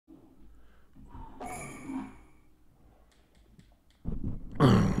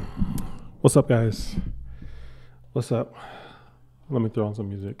What's up, guys? What's up? Let me throw on some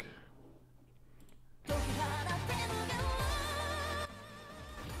music.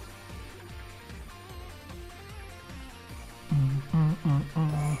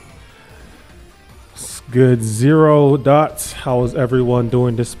 It's good. Zero dots. How is everyone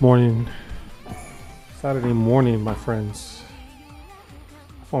doing this morning? Saturday morning, my friends.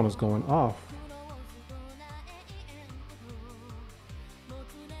 My phone is going off.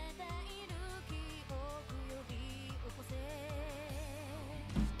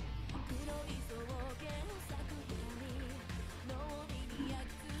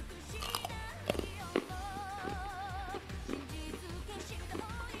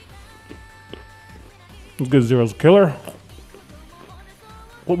 It's good. Zero's killer.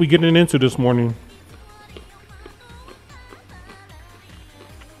 What we getting into this morning?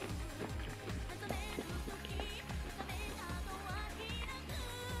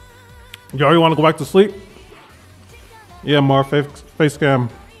 You already want to go back to sleep? Yeah, Mar, face cam.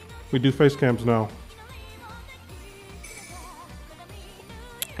 We do face cams now.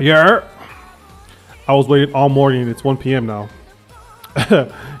 Yeah. I was waiting all morning. It's 1 p.m. now.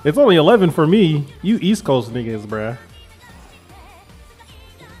 It's only 11 for me. You East Coast niggas, bruh.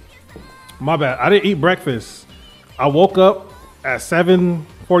 My bad. I didn't eat breakfast. I woke up at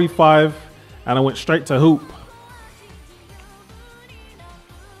 7:45 and I went straight to hoop.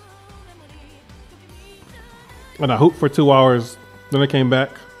 And I hooped for 2 hours. Then I came back.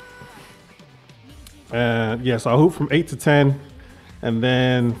 And yeah, so I hooped from 8 to 10. And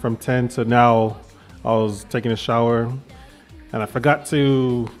then from 10 to now, I was taking a shower. And I forgot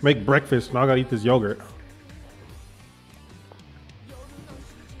to make breakfast. Now I gotta eat this yogurt.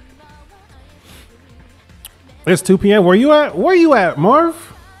 It's 2 p.m. Where you at? Where you at,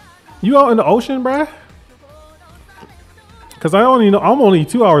 Marv? You out in the ocean, bruh? Cause I'm only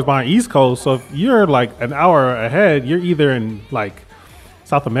 2 hours behind East Coast. So if you're like an hour ahead, you're either in like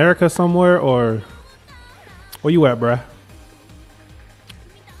South America somewhere or where you at, bruh?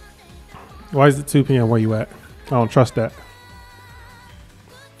 Why is it 2 p.m. Where you at? I don't trust that.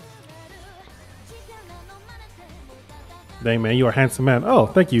 Dang, man, you are a handsome man. Oh,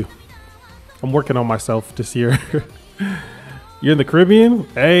 thank you. I'm working on myself this year. You're in the Caribbean?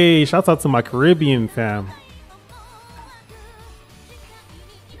 Hey, shouts out to my Caribbean fam.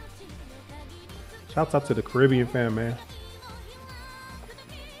 Shouts out to the Caribbean fam, man.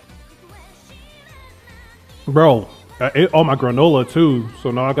 Bro, I ate all my granola too. So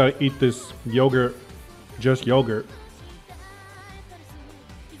now I gotta eat this yogurt, just yogurt.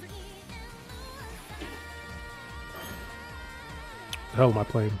 The hell am I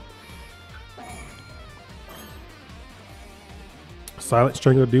playing? Silent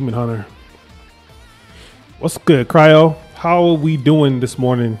Strangler Demon Hunter. What's good, Cryo? How are we doing this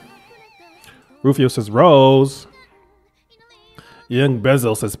morning? Rufio says Rose. Young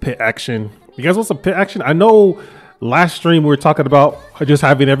Bezel says pit action. You guys want some pit action? I know last stream we were talking about just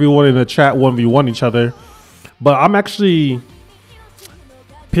having everyone in the chat 1v1 each other. But I'm actually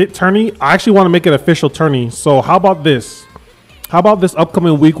pit tourney. I actually want to make it official tourney. So how about this? How about this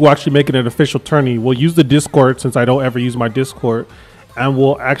upcoming week, we'll actually make it an official tourney. We'll use the Discord since I don't ever use my Discord. And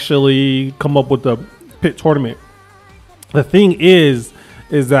we'll actually come up with the pit tournament. The thing is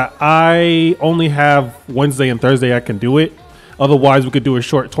that I only have Wednesday and Thursday I can do it. Otherwise, we could do a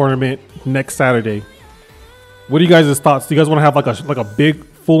short tournament next Saturday. What are you guys' thoughts? Do you guys want to have like a big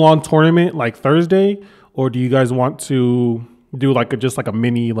full-on tournament like Thursday? Or do you guys want to do like just like a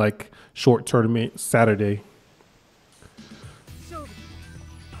mini like short tournament Saturday?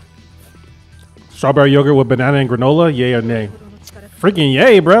 Strawberry yogurt with banana and granola, yay or nay? Freaking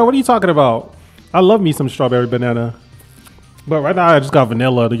yay, bro. What are you talking about? I love me some strawberry banana. But right now I just got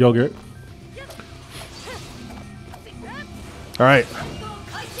vanilla, the yogurt. All right.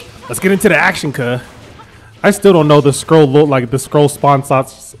 Let's get into the action, cuh. I still don't know the scroll look like the scroll spawn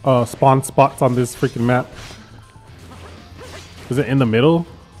spots on this freaking map. Is it in the middle?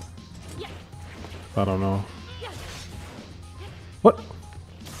 I don't know. What?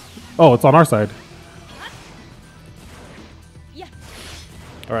 Oh, it's on our side.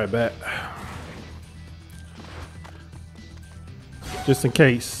 All right, bet. Just in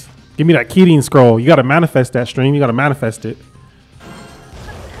case. Give me that Keating scroll. You got to manifest that stream. You got to manifest it.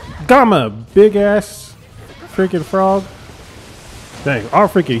 Gamma, big ass freaking frog. Dang, our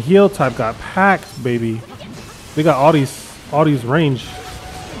freaking heal type got packed, baby. We got all these range.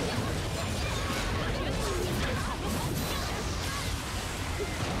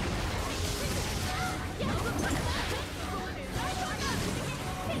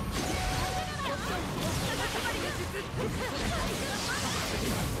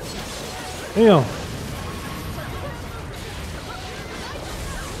 Damn.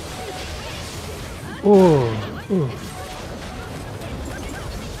 Oh.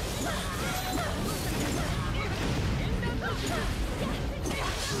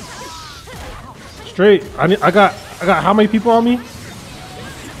 Straight. I got how many people on me?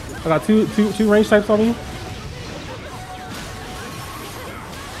 I got two range types on me.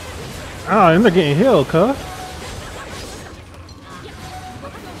 Ah, and they're getting healed, cuh.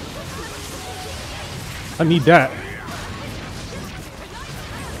 I need that.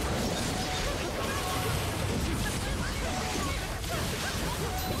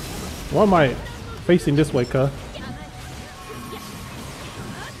 Why am I facing this way, cuh?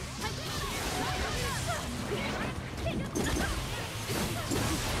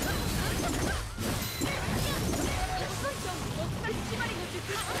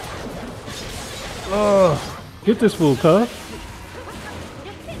 Get this fool, cuh.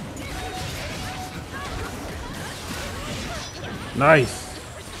 Nice.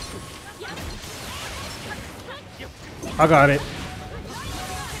 I got it.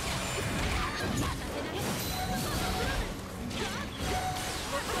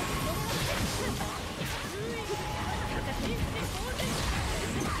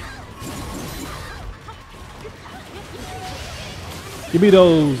 Give me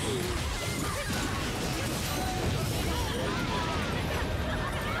those.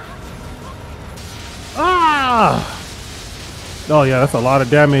 Ah! Oh yeah, that's a lot of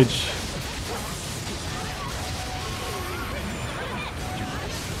damage.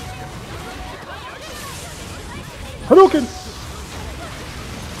 Hadouken!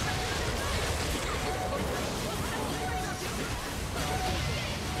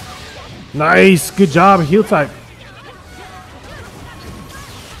 Nice, good job, heal type.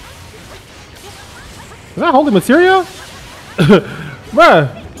 Is that holy materia?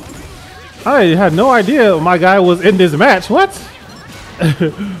 Bruh. I had no idea my guy was in this match. What?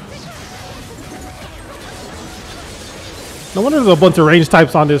 No wonder there's a bunch of range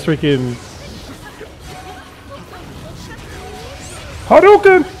types on this freaking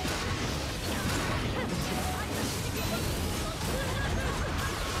Hadouken!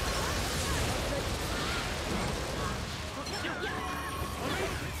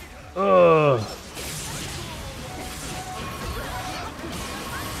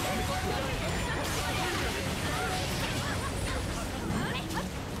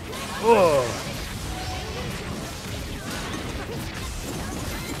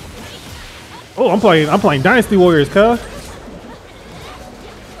 Oh, I'm playing Dynasty Warriors, cuh.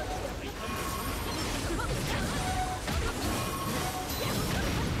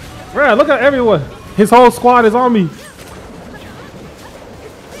 Bruh, look at everyone. His whole squad is on me.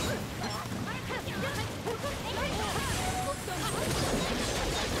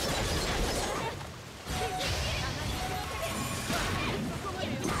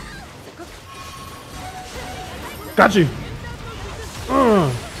 Got you.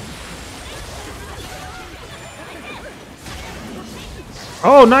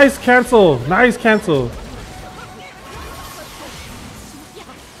 Oh, nice cancel. Nice cancel.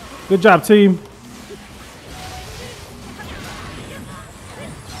 Good job, team.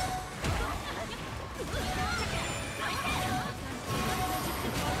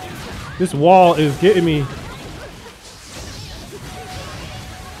 This wall is getting me.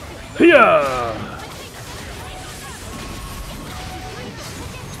 Yeah.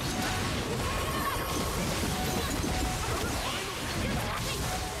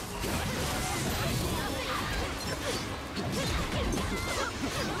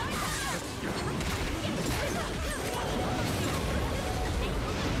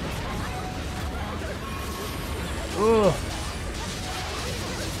 Ugh.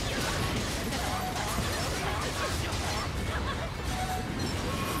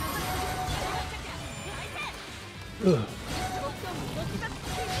 Ugh.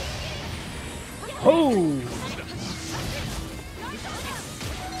 Oh.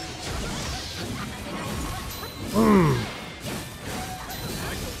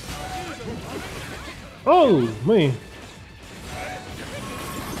 Oh man.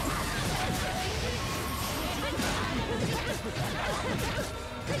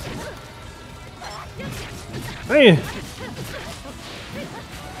 Man.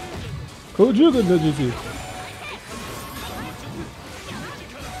 Kojuga no jutsu.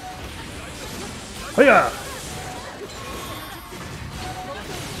 Hiya.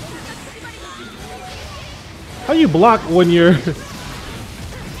 How you block when you're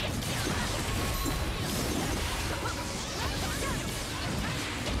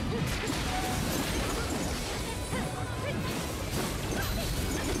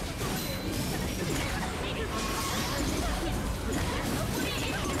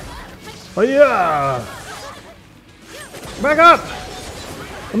Oh yeah! Back up!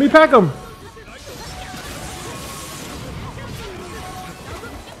 Let me pack him!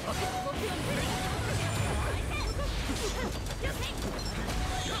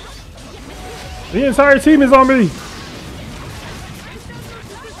 The entire team is on me!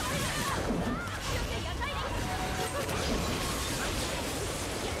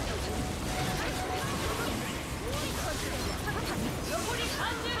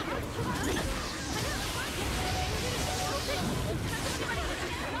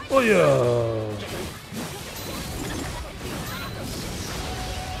 Oh yeah!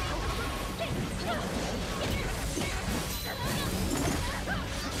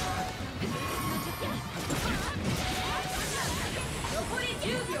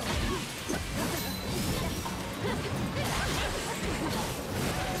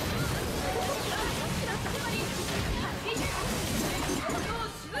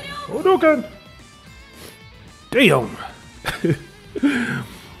 Hadouken! Damn!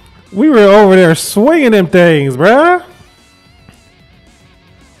 We were over there swinging them things, bruh.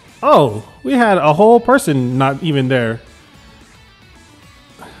 Oh, we had a whole person not even there.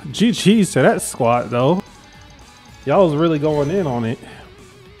 GG's to that squad, though. Y'all was really going in on it.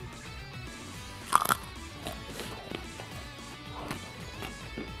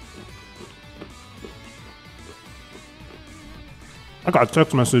 I got a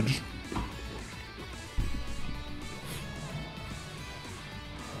text message.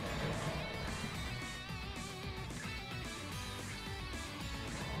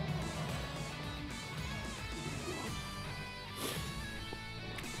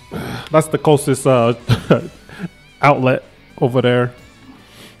 That's the closest outlet over there.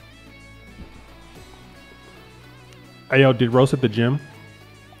 Hey, yo, did Rose at the gym?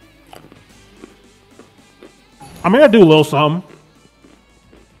 I mean, I do a little something.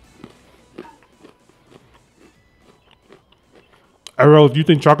 Hey, Rose, do you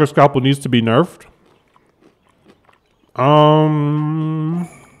think Chakra Scalpel needs to be nerfed?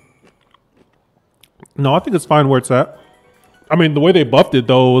 No, I think it's fine where it's at. I mean, the way they buffed it,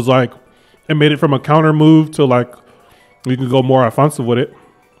 though, was like, it made it from a counter move to like, you can go more offensive with it.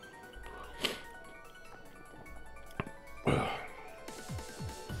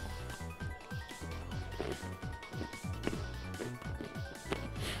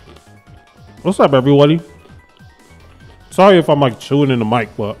 What's up, everybody? Sorry if I'm like chewing in the mic,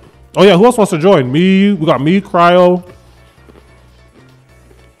 but oh yeah, who else wants to join? Me, we got me, Cryo.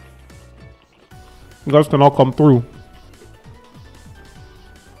 You guys can all come through.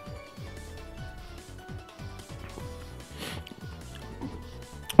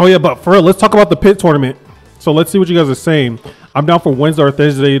 Oh yeah, but for real, let's talk about the pit tournament. So let's see what you guys are saying. I'm down for Wednesday or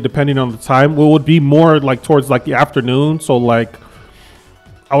Thursday, depending on the time. It would be more like towards like the afternoon. So like,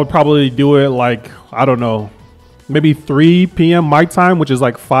 I would probably do it like, I don't know, maybe 3 p.m. my time, which is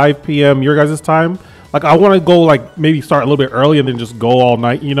like 5 p.m. your guys' time. Like I want to go like maybe start a little bit early and then just go all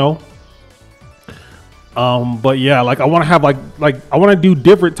night, you know? But yeah, like I want to have like I want to do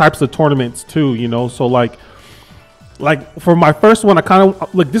different types of tournaments too, you know? So like for my first one, I kind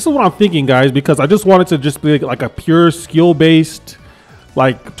of like, this is what I'm thinking, guys, because I just wanted to just be like a pure skill based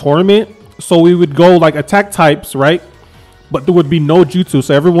like tournament. So we would go like attack types, right? But there would be no jutsu.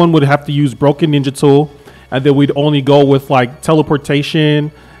 So everyone would have to use broken ninja tool. And then we'd only go with like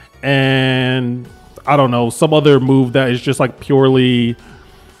teleportation and I don't know, some other move that is just like purely.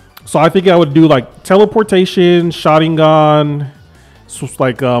 So I think I would do like teleportation, Sharingan,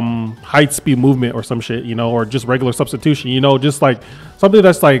 like height speed movement or some shit, you know, or just regular substitution, you know, just like something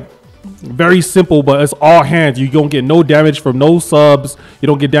that's like very simple, but it's all hands. You don't get no damage from no subs. You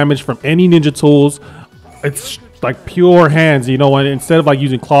don't get damage from any ninja tools. It's like pure hands, you know, and instead of like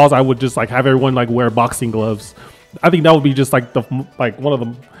using claws, I would just like have everyone like wear boxing gloves. I think that would be just like one of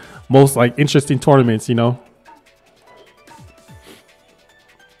the most like interesting tournaments, you know.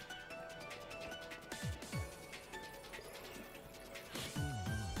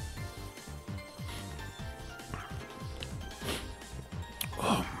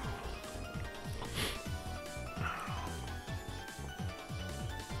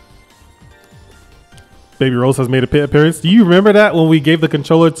 Baby Rose has made a pit appearance. Do you remember that when we gave the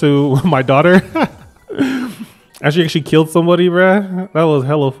controller to my daughter? And she actually killed somebody, bruh? That was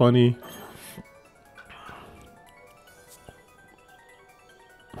hella funny.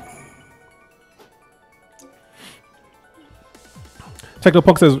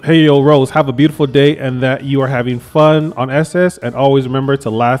 Technopunk says, hey, yo, Rose, have a beautiful day and that you are having fun on SS and always remember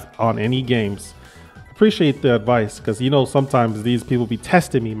to laugh on any games. Appreciate the advice because, you know, sometimes these people be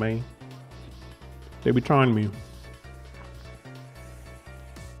testing me, man. They be trying me.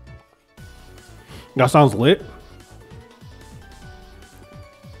 That sounds lit.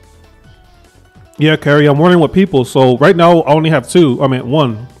 Yeah, Carrie, I'm wondering what people. So right now I only have two. I mean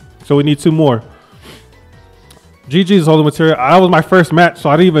one. So we need two more. GG's holding material. That was my first match, so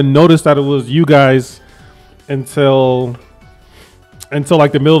I didn't even notice that it was you guys until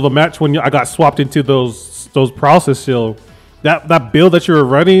like the middle of the match when I got swapped into those paralysis shield. That build that you were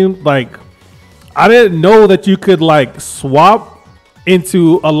running, like I didn't know that you could like swap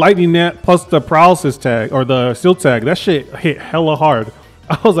into a lightning net plus the paralysis tag or the shield tag. That shit hit hella hard.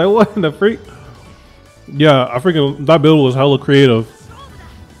 I was like, what in the freak? Yeah, I freaking that build was hella creative.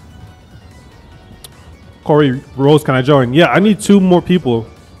 Corey Rose, can I join? Yeah, I need two more people.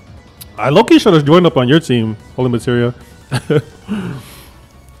 I low-key should have joined up on your team, Holy Materia.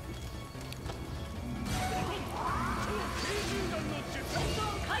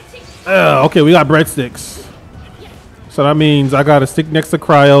 Okay, we got breadsticks. So that means I gotta stick next to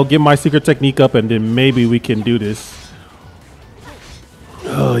Cryo, get my secret technique up, and then maybe we can do this.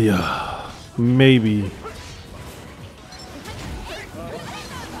 Oh yeah, maybe.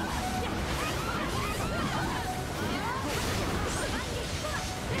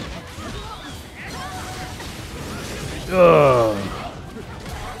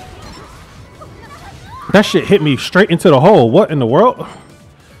 That shit hit me straight into the hole. What in the world?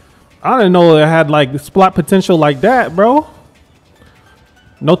 I didn't know it had like splat potential like that, bro.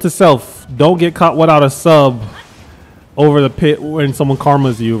 Note to self, don't get caught without a sub over the pit when someone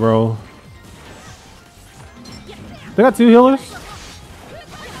karmas you, bro. They got two healers?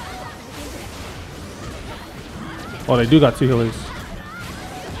 Oh, they do got two healers.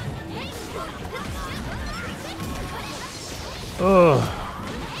 Ugh.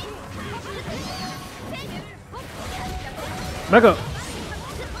 Back up.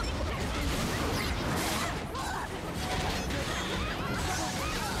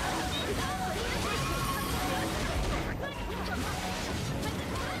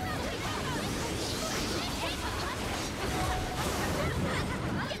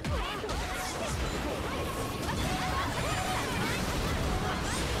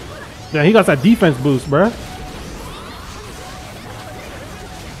 Yeah, he got that defense boost, bruh.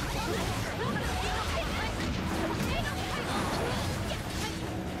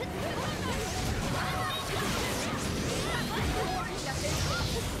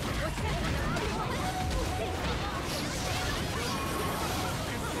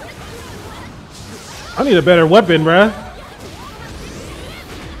 I need a better weapon, bruh.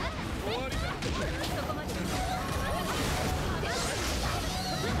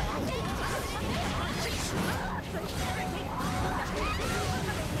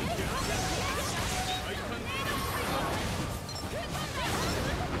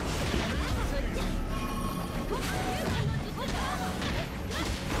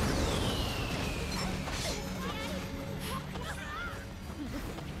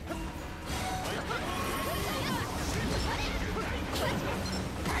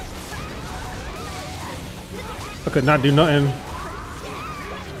 I could not do nothing.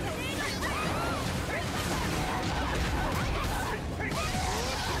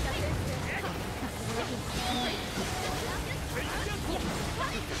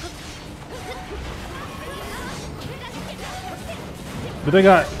 But they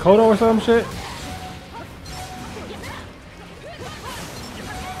got Kodo or some shit?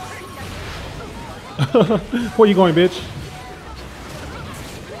 Where you going, bitch?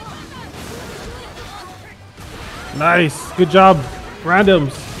 Nice. Good job.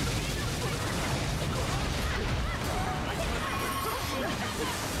 Randoms.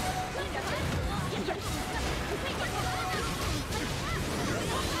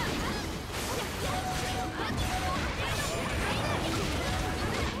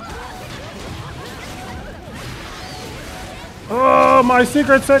 Oh, my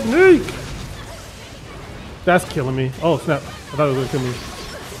secret technique. That's killing me. Oh, snap. I thought it was going to kill me.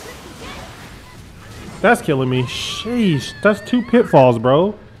 That's killing me. Sheesh. That's two pitfalls,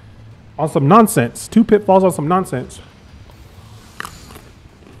 bro. On some nonsense. Two pitfalls on some nonsense.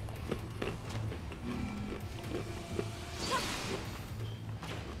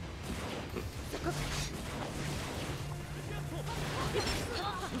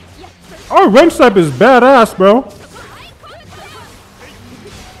 Our range step is badass, bro.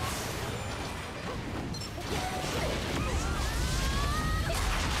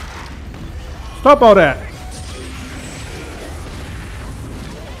 Stop all that.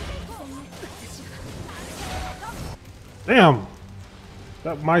 Damn.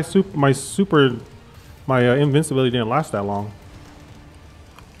 That my invincibility didn't last that long.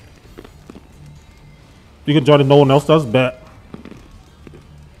 You can join if no one else does, bet.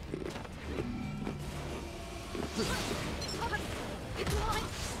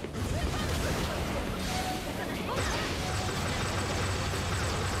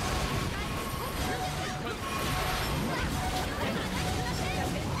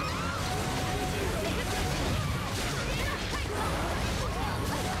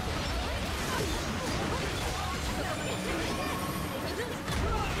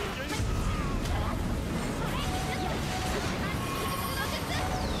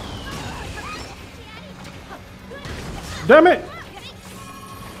 Damn it.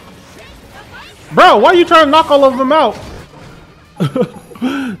 Bro, why are you trying to knock all of them out?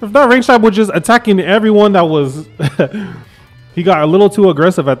 If that ring shot was just attacking everyone that was... He got a little too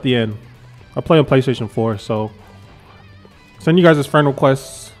aggressive at the end. I play on PlayStation 4, so... Send you guys his friend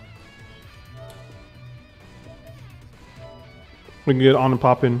requests. We can get on and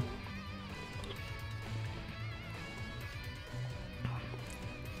popping.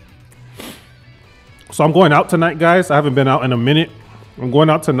 So I'm going out tonight, guys. I haven't been out in a minute. I'm going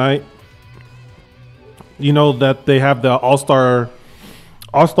out tonight. You know that they have the All-Star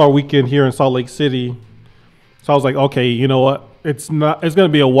weekend here in Salt Lake City. So I was like, okay, you know what? It's gonna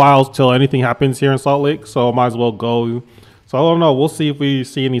be a while till anything happens here in Salt Lake, so I might as well go. So I don't know. We'll see if we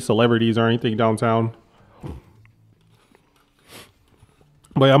see any celebrities or anything downtown.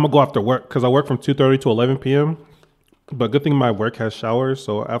 But yeah, I'm gonna go after work because I work from 2:30 to 11 p.m. But good thing my work has showers,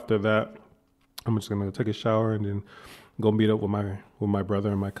 so after that, I'm just gonna take a shower and then go meet up with my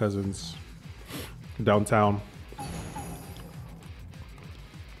brother and my cousins downtown.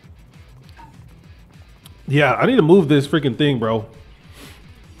 Yeah, I need to move this freaking thing, bro.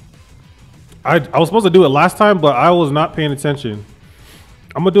 I was supposed to do it last time, but I was not paying attention.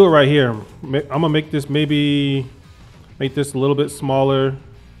 I'm gonna do it right here. I'm gonna make this make this a little bit smaller.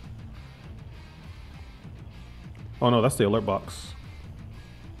 Oh no, that's the alert box.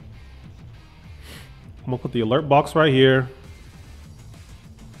 I'm gonna put the alert box right here.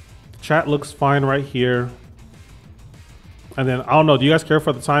 Chat looks fine right here. And then I don't know, do you guys care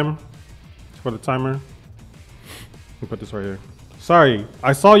for the time? For the timer? Let me put this right here. Sorry,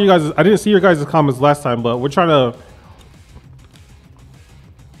 I didn't see your guys' comments last time, but we're trying to...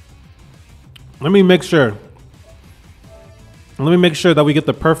 Let me make sure that we get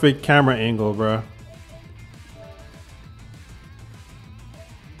the perfect camera angle, bro.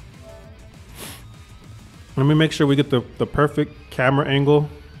 Let me make sure we get the perfect camera angle.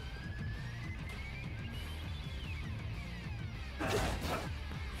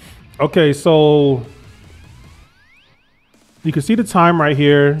 Okay, so you can see the time right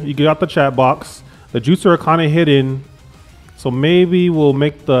here. You got the chat box. The juices are kind of hidden, so maybe we'll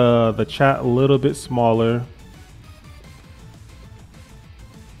make the chat a little bit smaller.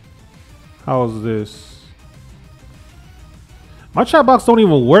 How's this? My chat box don't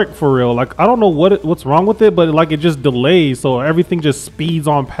even work for real. Like, I don't know what's wrong with it, but like it just delays, so everything just speeds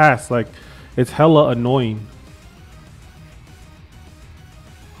on past. Like, it's hella annoying.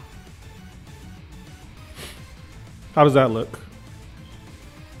 How does that look?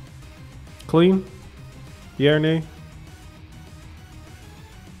 Clean? Yeah or nay?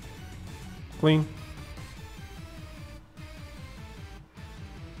 Clean?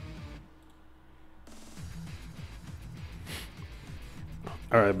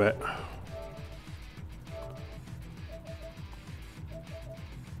 All right, bet.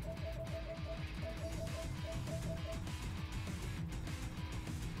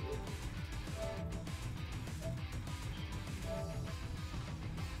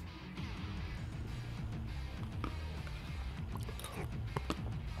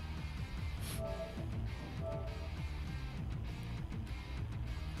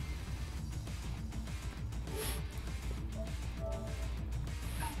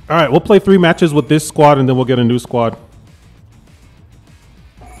 All right, we'll play 3 matches with this squad and then we'll get a new squad.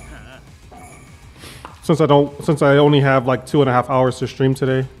 Since I only have like 2.5 hours to stream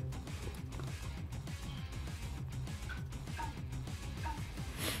today.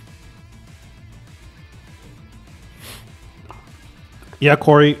 Yeah,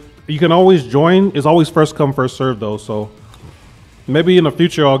 Corey, you can always join. It's always first come, first serve though. So maybe in the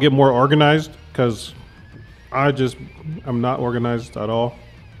future I'll get more organized because I'm not organized at all.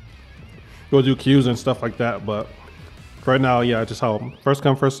 Go do queues and stuff like that, but right now, yeah, just how first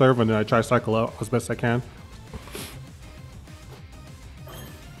come, first serve, and then I try to cycle out as best I can.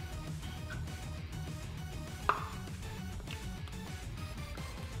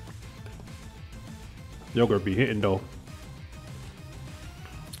 Yogurt be hitting though.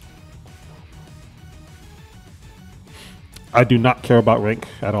 I do not care about rank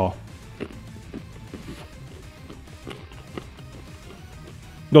at all.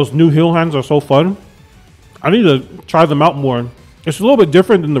 Those new hill hands are so fun. I need to try them out more. It's a little bit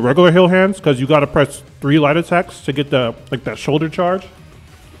different than the regular hill hands because you got to press 3 light attacks to get the that shoulder charge.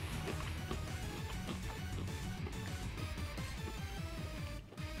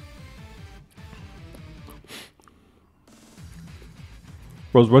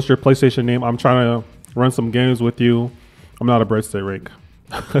 Rose, what's your PlayStation name? I'm trying to run some games with you. I'm not a birthday rank.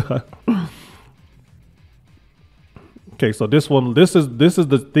 Okay, so this is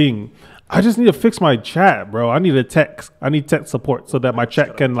the thing. I just need to fix my chat, bro. I need a text. I need tech support so that my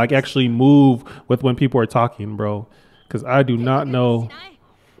chat can like actually move with when people are talking, bro. Because I do not know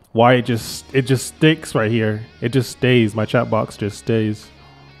why it just sticks right here. It just stays. My chat box just stays.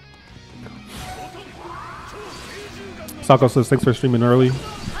 Sako says thanks for streaming early.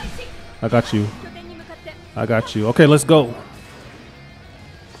 I got you. I got you. Okay, let's go.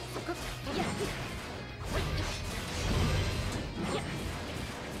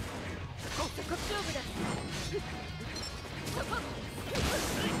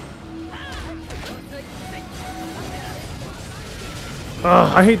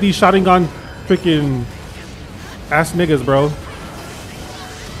 I hate these Sharingan freaking ass niggas, bro.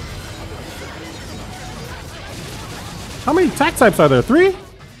 How many attack types are there? 3?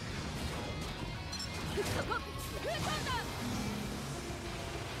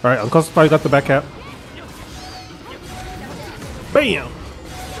 Alright, Uncle's probably got the back cap. Bam!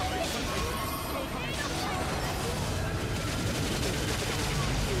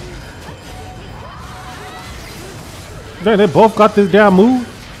 Dang, they both got this damn move.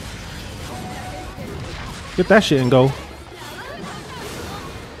 Get that shit and go.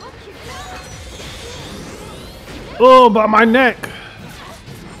 Oh, by my neck.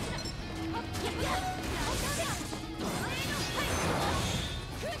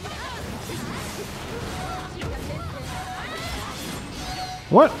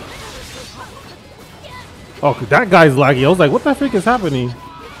 What? Oh, that guy's laggy. I was like, what the frick is happening?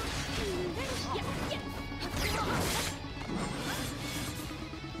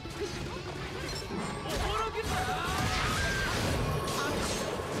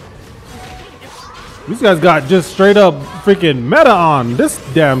 These guys got just straight up freaking meta on this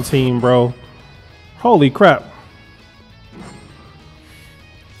damn team, bro. Holy crap.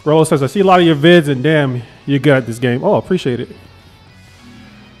 Rolo says, I see a lot of your vids and damn, you got this game. Oh, appreciate it.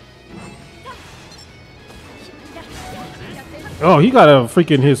 Oh, he got a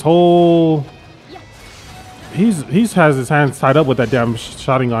freaking his whole... He's has his hands tied up with that damn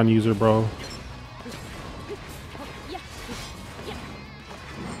Sharingan user, bro.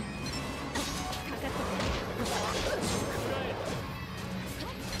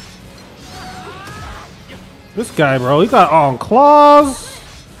 This guy, bro, he got on claws.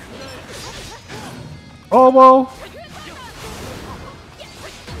 Elbow.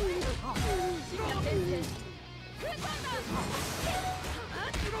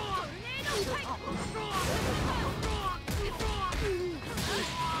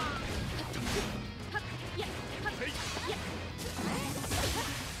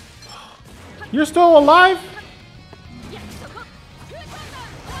 You're still alive?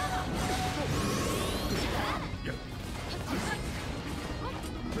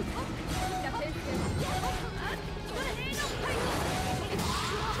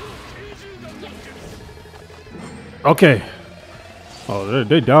 Okay. Oh,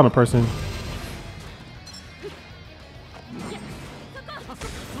 they down a person.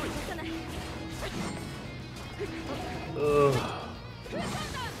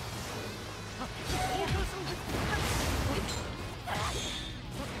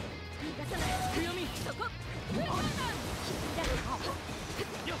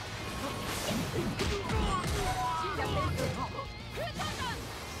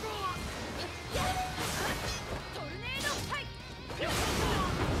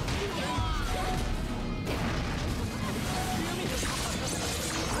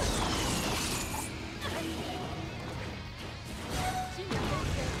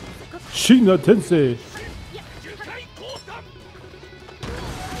 Shina Tensei.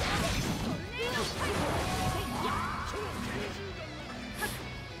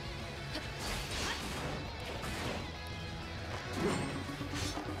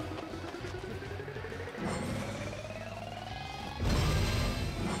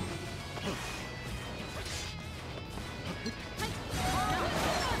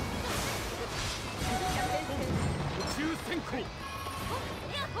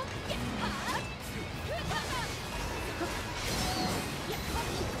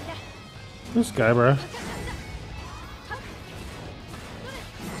 This guy, bro.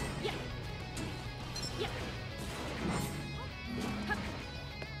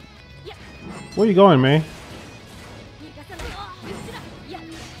 Where you going, man?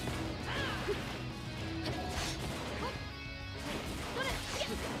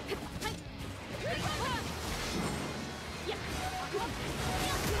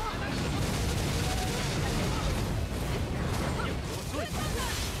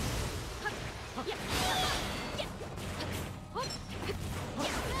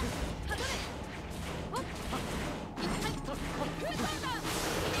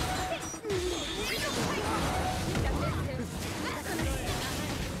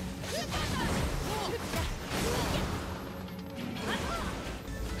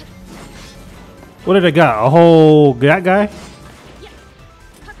 What did they got? A whole that guy?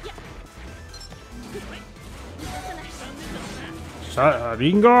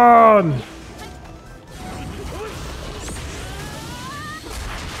 Sharingan!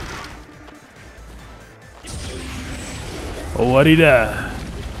 What did that?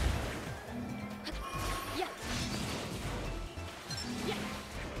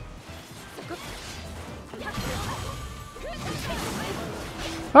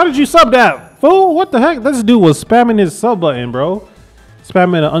 How did you sub that? Fool, what the heck? This dude was spamming his sub button, bro.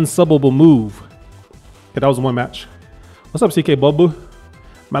 Spamming an unsubbable move. Okay, that was one match. What's up, CK Bobu?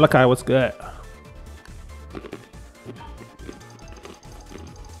 Malachi, what's good?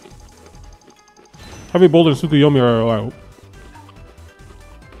 Heavy Boulder and Tsukuyomi are like,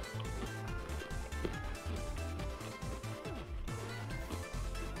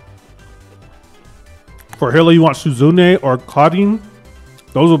 for Hilo, you want Suzune or Kadin?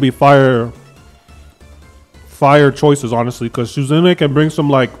 Those will be fire choices, honestly, because Suzune can bring some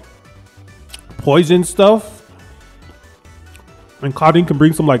like poison stuff, and Kadin can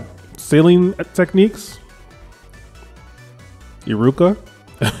bring some like sailing techniques. Iruka,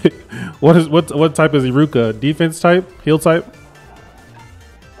 what type is Iruka? Defense type, heal type.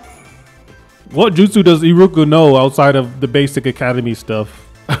 What jutsu does Iruka know outside of the basic academy stuff?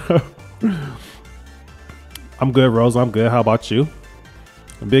 I'm good, Rose. I'm good. How about you?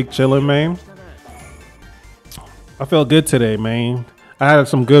 Big chillin', man. I felt good today, man. I had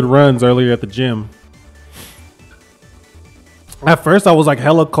some good runs earlier at the gym. At first, I was like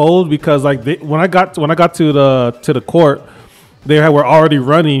hella cold because like when I got to the court, they were already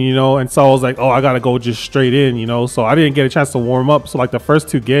running, you know, and so I was like, oh, I gotta go just straight in, you know. So I didn't get a chance to warm up. So like the first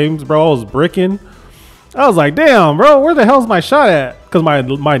 2 games, bro, I was bricking. I was like, damn, bro, where the hell's my shot at? Because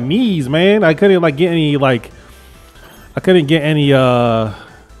my knees, man, I couldn't like get any like. I couldn't get any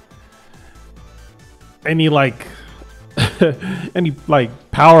like any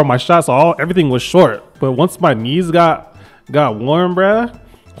like power on my shots. So everything was short. But once my knees got warm, bruh,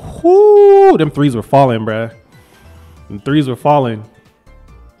 whoo, them threes were falling, bruh. Them threes were falling.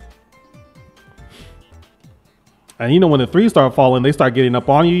 And you know when the threes start falling, they start getting up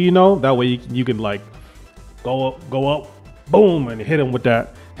on you, you know? That way you can like go up, boom, and hit him with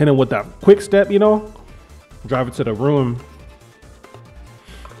that quick step, you know? Drive it to the room.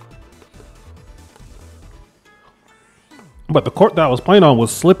 But the court that I was playing on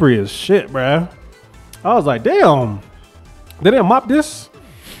was slippery as shit, bruh. I was like, damn, they didn't mop this.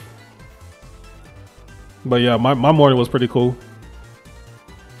 But yeah, my morning was pretty cool.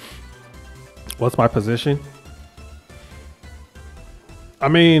 What's my position? I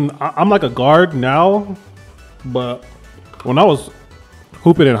mean, I'm like a guard now, but when I was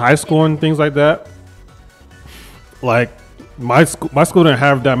hooping in high school and things like that, like my school didn't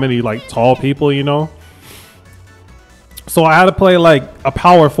have that many like tall people, you know. So I had to play like a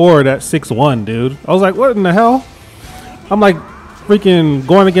power forward at 6'1", dude. I was like, what in the hell? I'm like freaking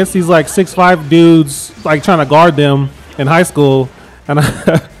going against these like 6'5" dudes, like trying to guard them in high school, and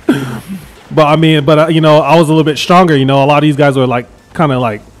but you know, I was a little bit stronger. You know, a lot of these guys were like kind of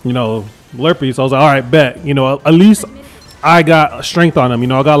like, you know, blurpy. So I was like, all right, bet. You know, at least I got strength on them. You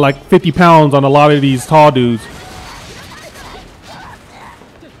know, I got like 50 pounds on a lot of these tall dudes.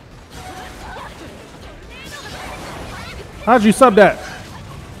 How'd you sub that?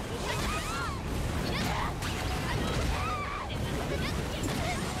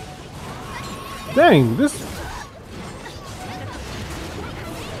 Dang, this.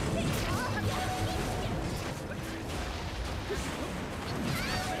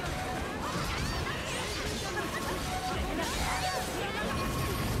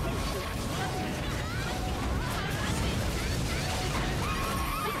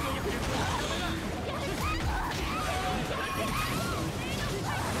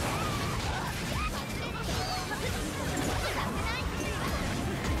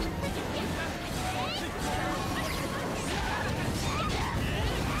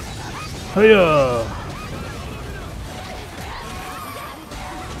 Hiya.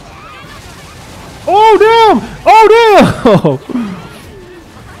 Oh damn! Oh damn!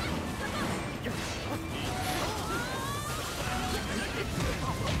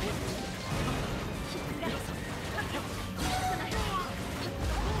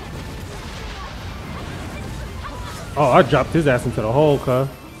 Oh, I dropped his ass into the hole, cuz.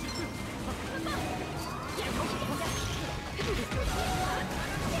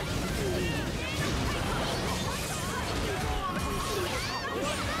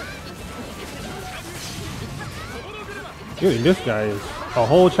 Dude, this guy is a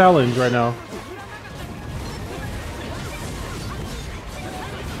whole challenge right now.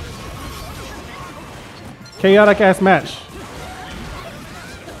 Chaotic ass match.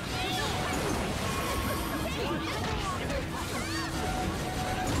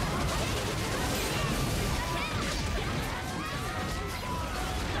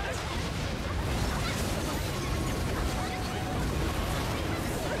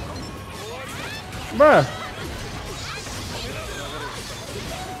 Bruh.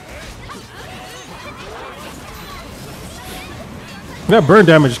 That burn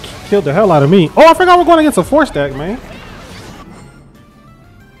damage killed the hell out of me. Oh, I forgot we're going against a 4-stack, man.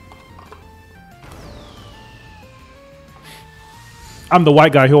 I'm the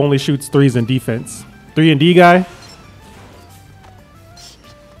white guy who only shoots 3s in defense. 3 and D guy.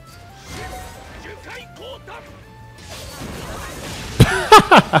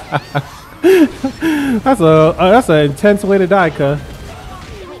 That's an intense way to die, cuh.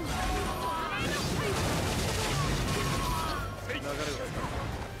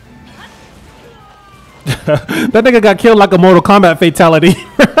 That nigga got killed like a Mortal Kombat fatality.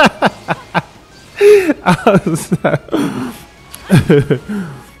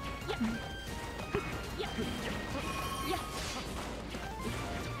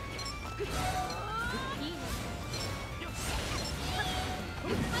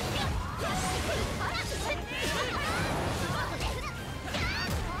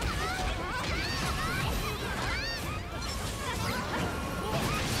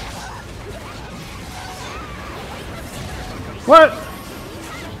 What?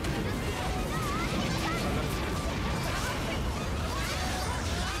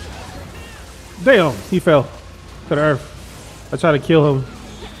 Damn, he fell to the earth. I tried to kill him.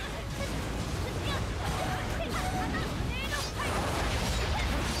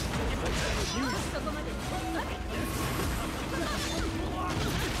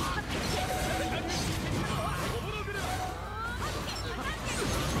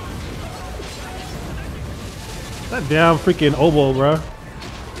 That damn freaking oboe, bro.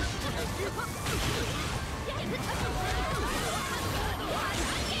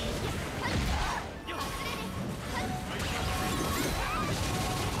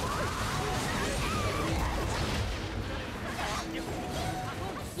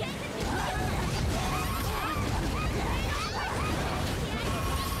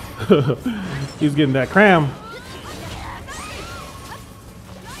 He's getting that cram.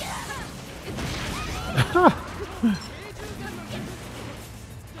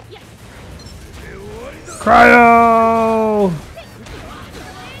 Cryo!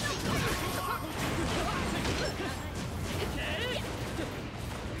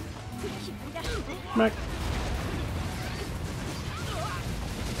 Mac.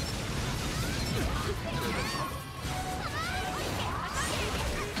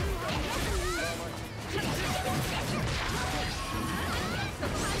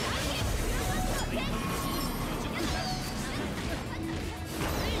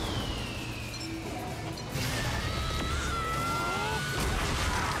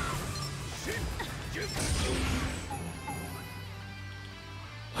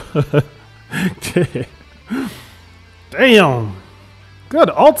 Damn. Good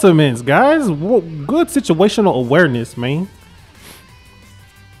ultimates, guys. Good situational awareness, man.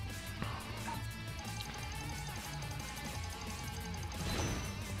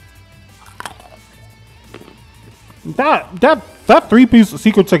 That 3-piece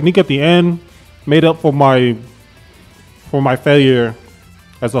secret technique at the end made up for my failure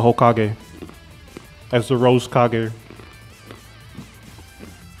as a Hokage, as the Rose Kage.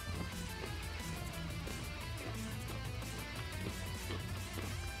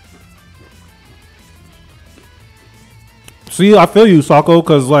 See, I feel you, Sako,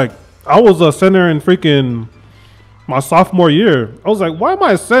 because like I was a center in freaking my sophomore year. I was like, why am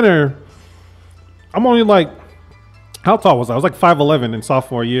I a center? I'm only like, how tall was I? I was like 5'11" in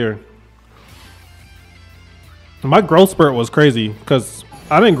sophomore year. My growth spurt was crazy because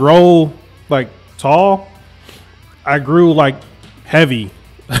I didn't grow like tall. I grew like heavy.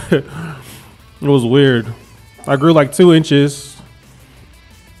 It was weird. I grew like 2 inches.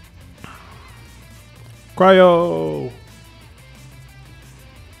 Cryo.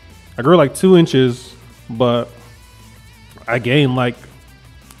 I grew like 2 inches, but I gained like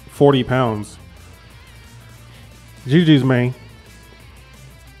 40 pounds. GG's, man.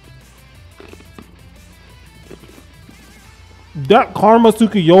 That Karma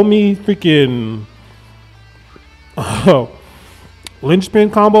Tsukuyomi freaking linchpin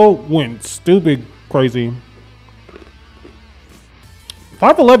combo went stupid crazy.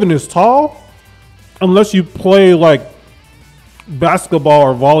 5'11" is tall unless you play like basketball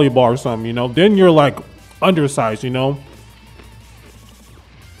or volleyball or something, you know, then you're like undersized, you know.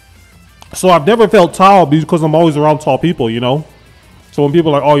 So I've never felt tall because I'm always around tall people, you know? So when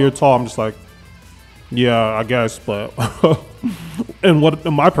people are like, oh, you're tall, I'm just like, yeah, I guess, but in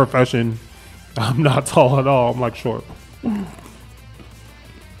my profession, I'm not tall at all. I'm like short.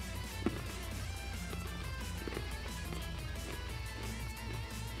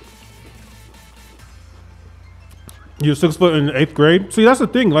 You're 6 foot in 8th grade. See, that's the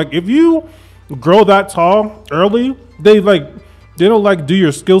thing. Like, if you grow that tall early, they don't like do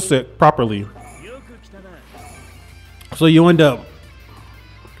your skill set properly. So you end up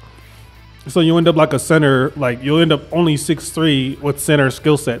like a center. Like you'll end up only 6'3" with center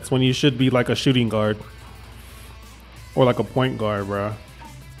skill sets when you should be like a shooting guard or like a point guard, bruh.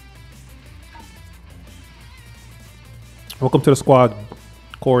 Welcome to the squad,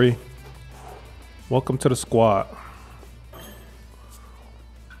 Corey. Welcome to the squad.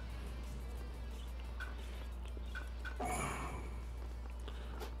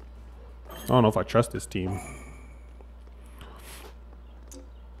 I don't know if I trust this team.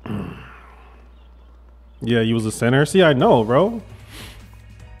 Yeah, you was a center. See, I know, bro.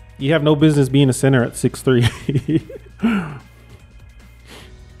 You have no business being a center at 6'3".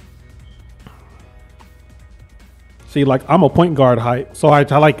 See, like I'm a point guard height, so I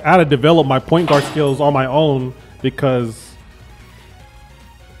had to develop my point guard skills on my own because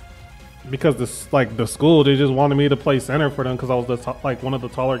this like the school, they just wanted me to play center for them because I was like one of the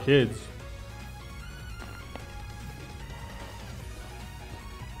taller kids.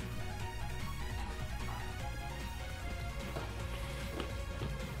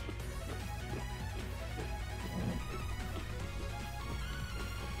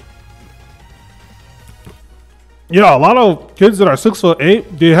 Yeah, a lot of kids that are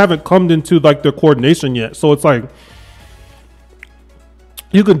 6'8", they haven't come into like their coordination yet. So it's like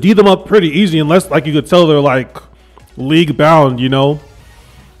you can D them up pretty easy unless like you could tell they're like league bound, you know.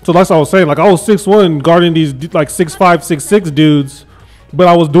 So that's what I was saying. Like I was 6'1" guarding these like 6'5", 6'6" dudes, but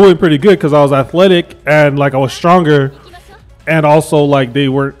I was doing pretty good because I was athletic and like I was stronger, and also like they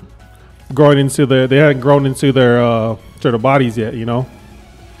weren't growing into they hadn't grown into their bodies yet, you know.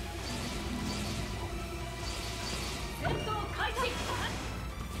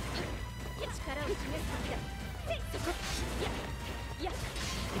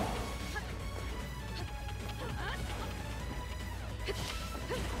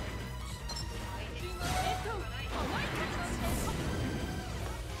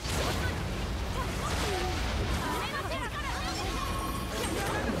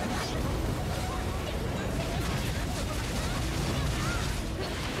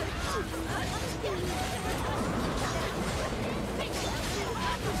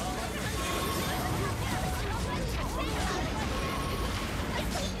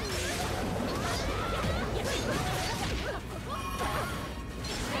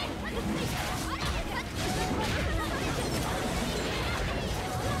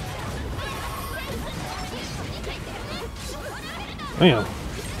 Damn.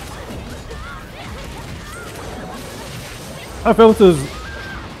 I feel this is...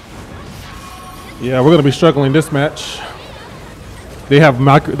 Yeah, we're gonna be struggling this match. They have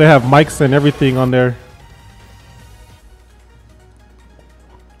mics and everything on there.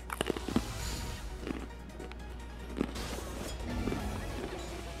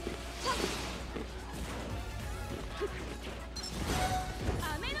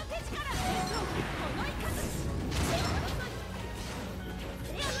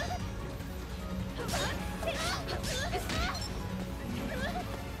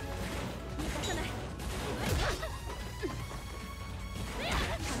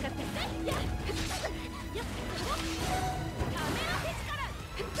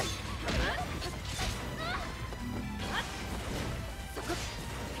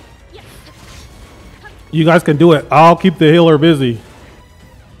 You guys can do it. I'll keep the healer busy.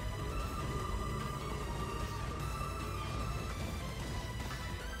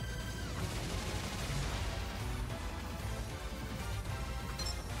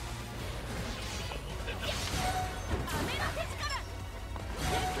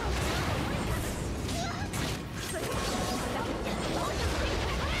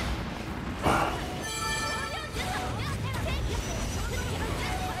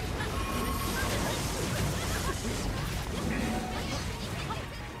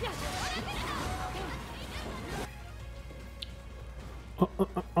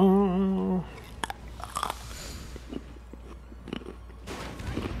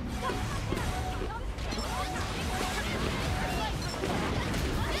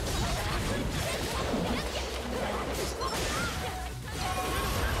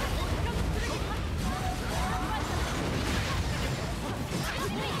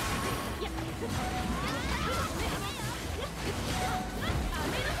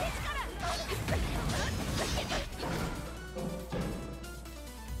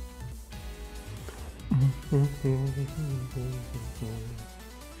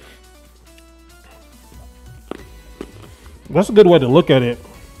 That's a good way to look at it.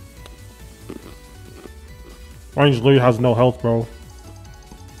 Orange literally has no health, bro.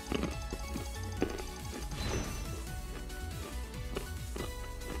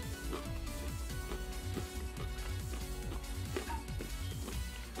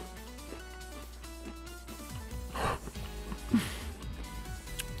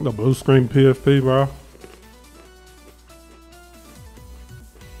 The blue screen PFP, bro.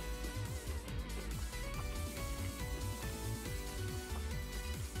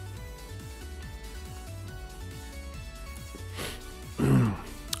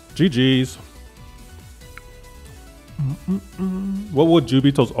 GG's. What would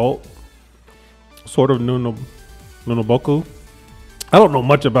Jubito's ult? Sort of Nunoboku. I don't know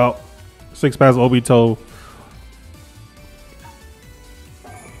much about Six Pass Obito.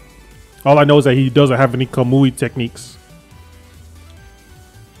 All I know is that he doesn't have any Kamui techniques.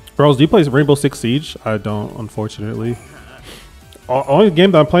 Bros, do you play Rainbow Six Siege? I don't, unfortunately. Only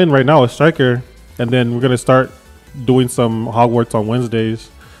game that I'm playing right now is Striker. And then we're going to start doing some Hogwarts on Wednesdays.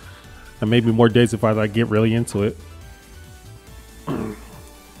 And maybe more days if I get really into it.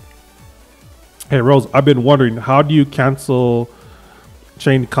 Hey, Rose, I've been wondering, how do you cancel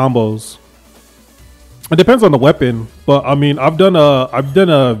chain combos? It depends on the weapon, but I mean, I've done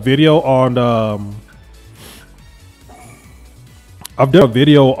a video on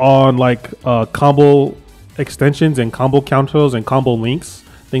like combo extensions and combo counters and combo links,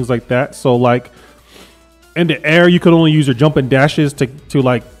 things like that. So like in the air, you could only use your jump and dashes to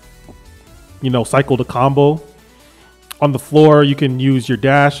like, you know, cycle the combo. On the floor, you can use your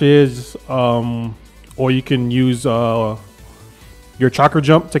dashes, or you can use your chakra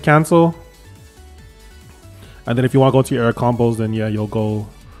jump to cancel. And then if you want to go to your air combos, then yeah,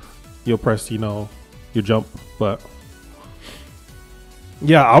 you'll press, you know, your jump. But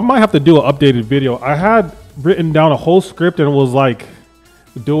yeah, I might have to do an updated video. I had written down a whole script and it was like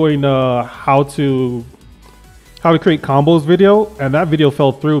doing how to create combos video, and that video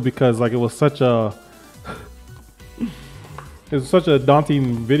fell through because like it was such a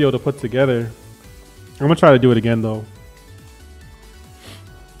daunting video to put together. I'm gonna try to do it again though.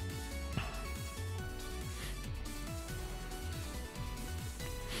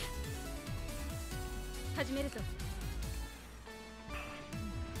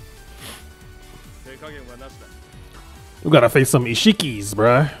 We gotta face some Ishikis,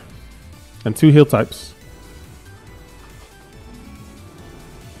 bruh. And 2 heal types.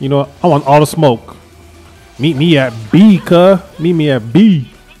 You know what? I want all the smoke. Meet me at B, cuh. Meet me at B.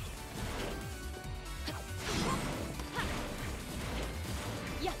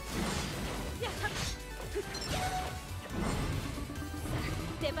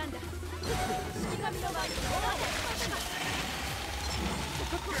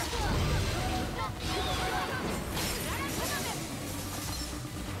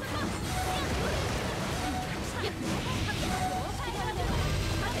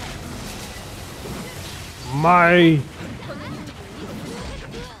 My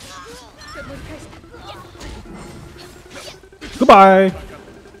goodbye.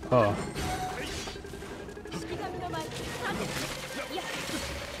 Oh.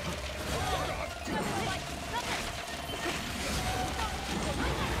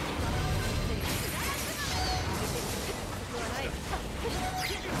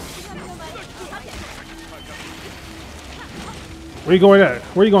 Where you going at?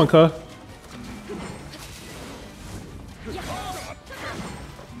 Where you going, cuh?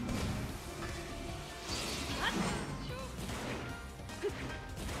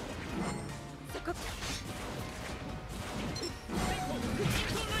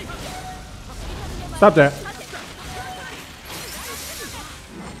 Stop that.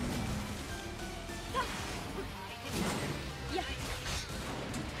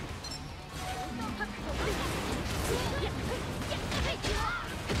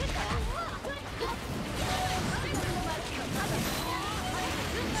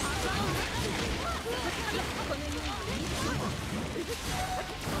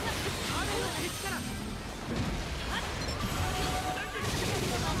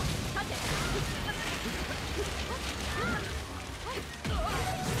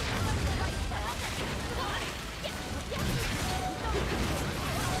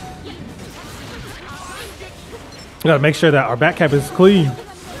 We gotta make sure that our back cap is clean.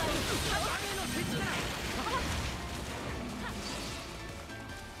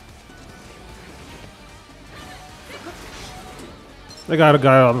 They got a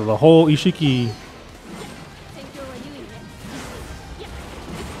guy on the whole Ishiki.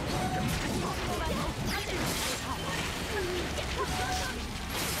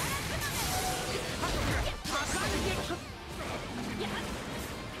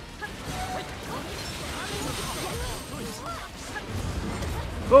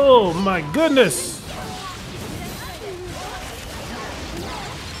 Oh my goodness.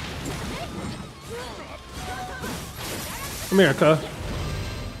 Come here, cuh.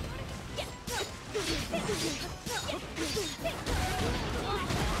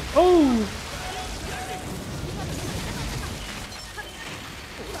 Oh.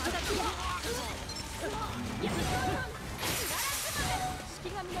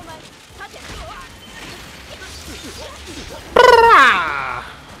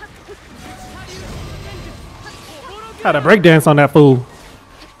 Had a breakdance on that fool.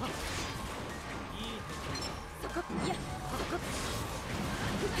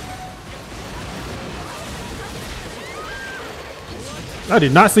 I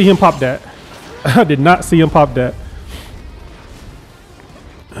did not see him pop that. I did not see him pop that.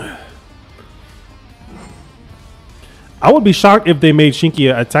 I would be shocked if they made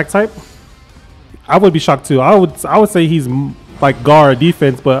Shinky an attack type. I would be shocked too. I would say he's like guard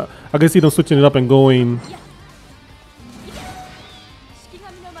defense, but I can see them switching it up and going.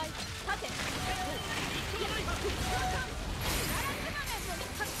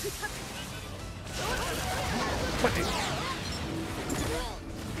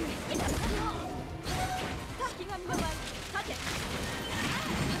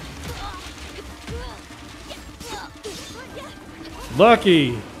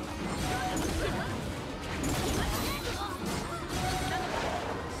 Lucky.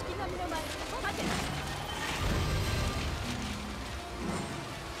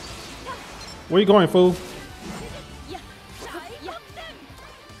 Where you going, fool?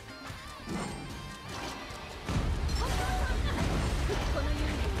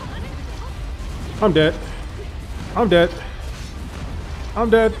 I'm dead. I'm dead. I'm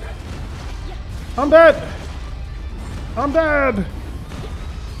dead. I'm dead. I'm dead.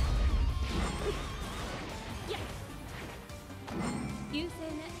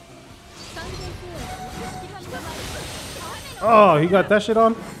 Oh, he got that shit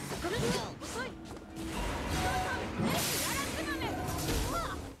on?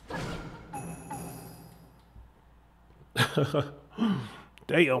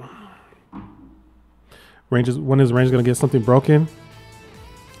 Damn. When is range gonna get something broken?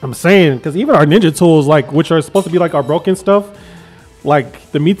 I'm saying, because even our ninja tools, like, which are supposed to be like our broken stuff,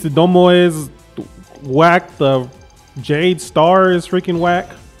 like the Mitsudomo is whack, the Jade Star is freaking whack.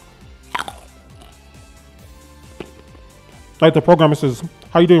 Like the programmer says,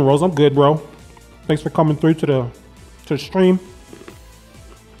 "How you doing, Rose? I'm good, bro. Thanks for coming through to the stream."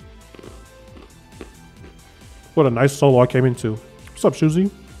 What a nice solo I came into. What's up,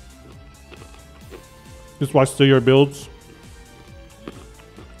 Shuzi? Just watch still your builds.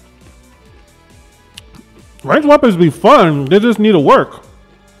 Range weapons be fun. They just need to work.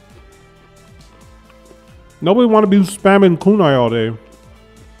 Nobody want to be spamming kunai all day.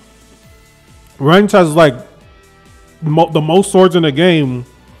 Range has like the most swords in the game.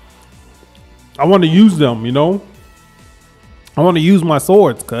 I want to use them, you know? I want to use my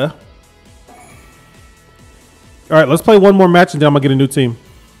swords, cuh. All right, let's play one more match and then I'm gonna get a new team.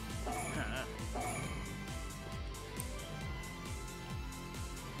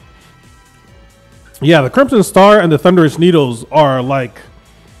 Yeah, the Crimson Star and the Thunderous Needles are like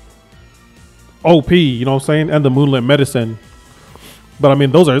OP, you know what I'm saying? And the Moonlit Medicine. But I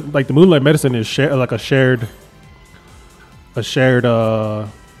mean, those are like the Moonlit Medicine is like a shared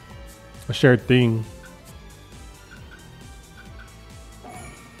thing.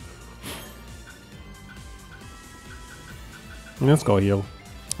 Let's go heal.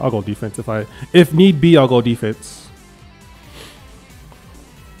 I'll go defense if need be. I'll go defense.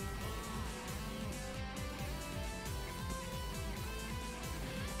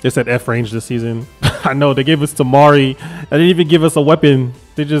 They said F range this season. I know they gave us to Mari. They didn't even give us a weapon.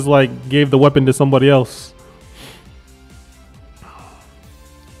 They just like gave the weapon to somebody else.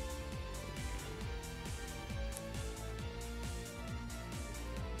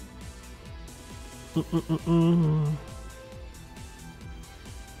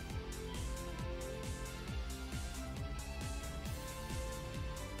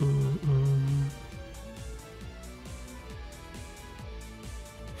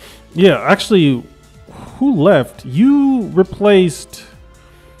 Yeah, actually, who left? You replaced...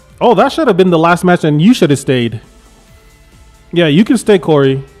 Oh, that should have been the last match and you should have stayed. Yeah, you can stay,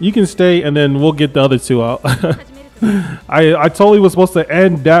 Corey. You can stay and then we'll get the other two out. I totally was supposed to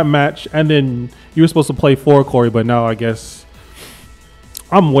end that match and then you were supposed to play for Corey, but now I guess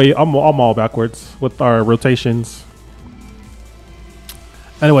I'm all backwards with our rotations.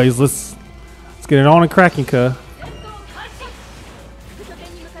 Anyways, let's get it on and cracking, cuh.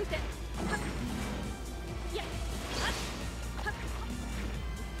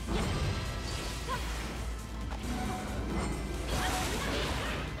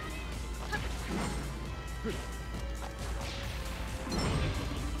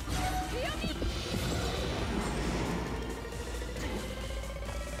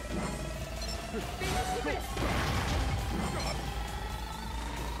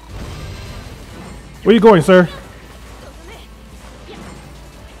 Where you going, sir?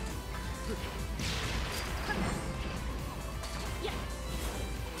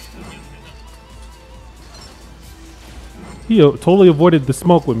 He totally avoided the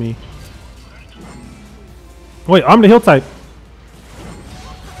smoke with me. Wait, I'm the heal type.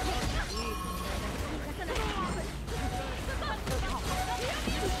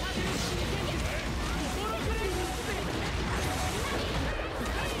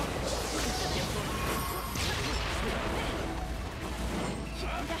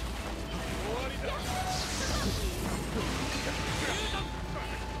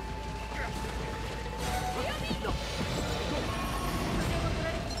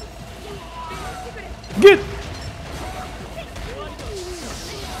 Get!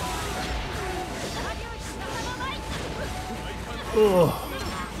 Ugh.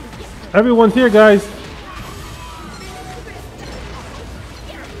 Everyone's here, guys.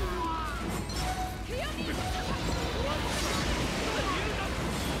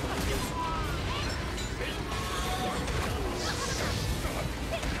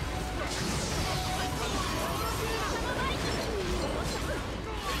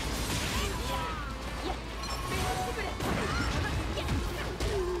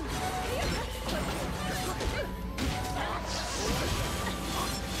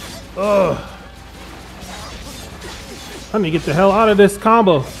 Ugh. I need to get the hell out of this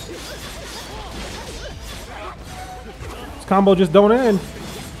combo. This combo just don't end.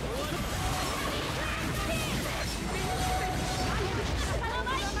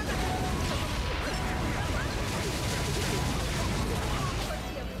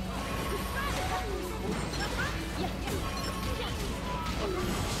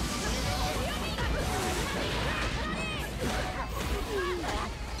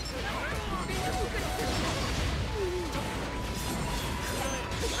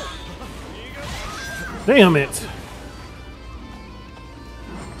 Damn it.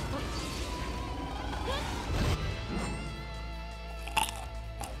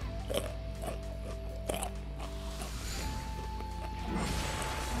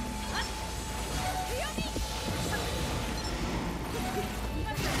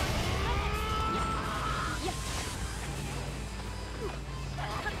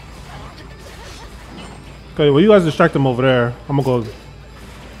 Okay, well, you guys distract them over there. I'm gonna go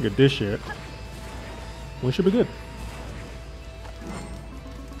get this shit. We should be good.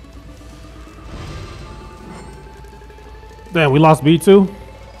 Damn, we lost B2.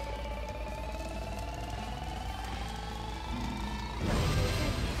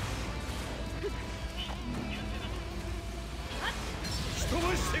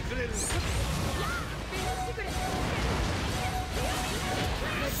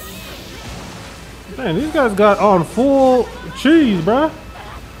 Man, these guys got on full cheese, bruh.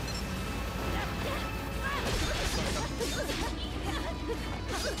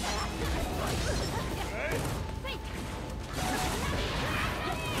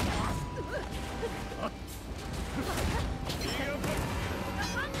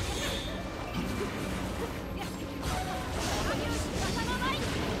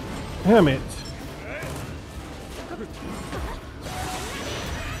 Damn it.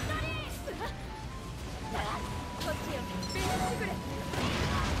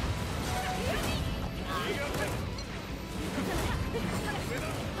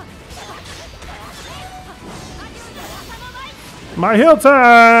 My heel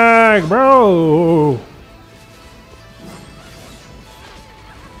tag, bro.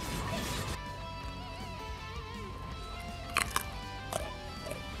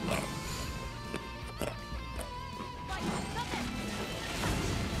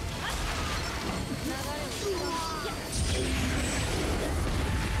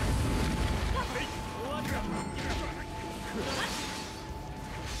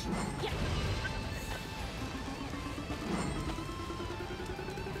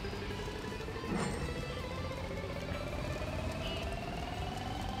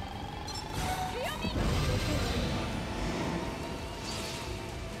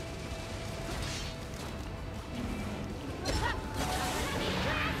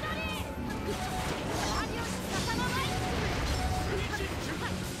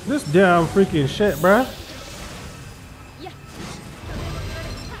 This damn freaking shit, bruh.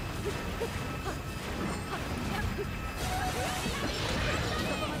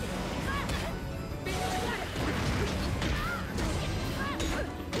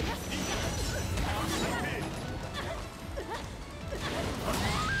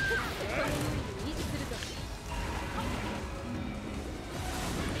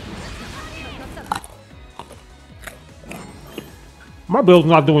 My build's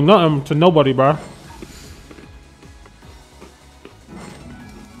not doing nothing to nobody, bro.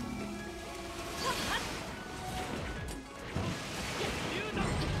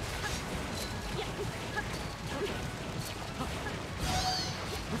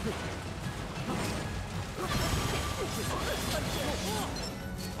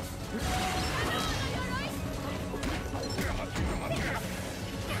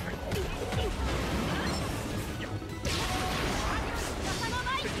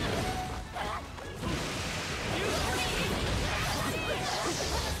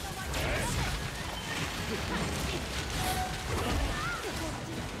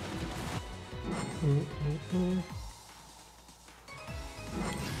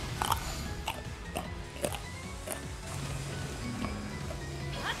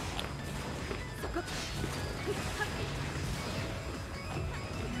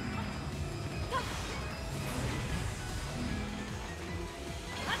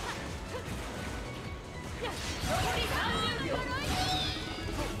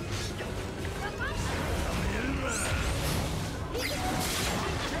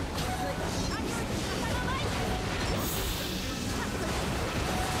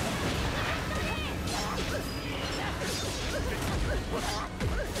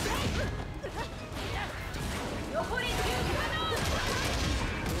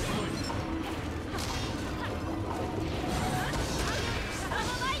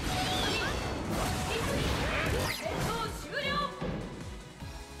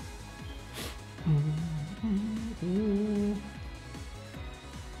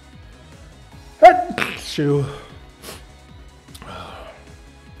 Shoot.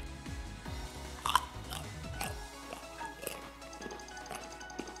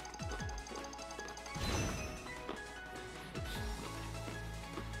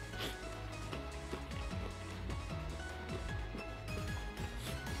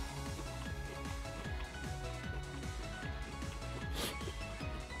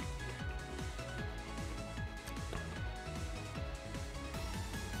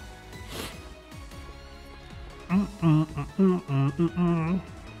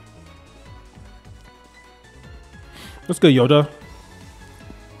 That's good, Yoda.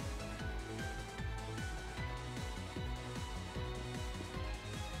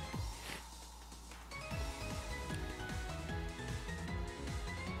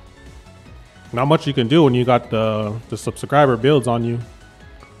 Not much you can do when you got the subscriber builds on you.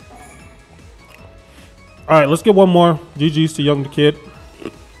 All right, let's get one more. GG's to Young the Kid.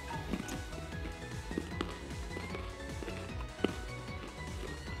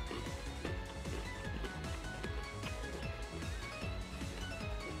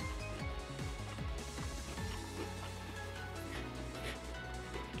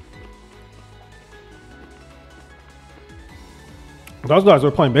 Those guys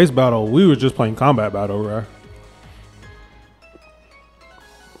were playing base battle. We were just playing combat battle, right?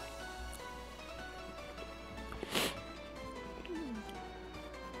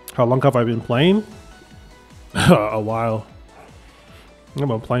 How long have I been playing? A while. I've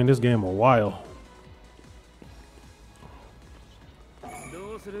been playing this game a while.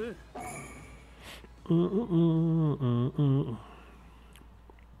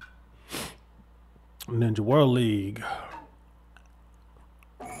 Ninja World League.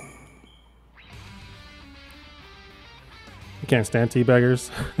 You can't stand teabaggers.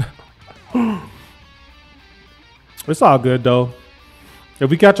 It's all good though. If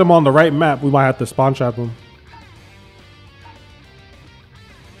we catch them on the right map, we might have to spawn trap them.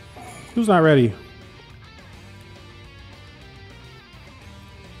 Who's not ready?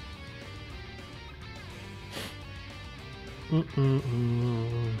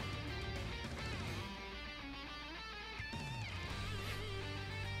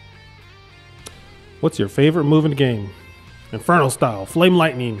 What's your favorite move in the game? Infernal style, flame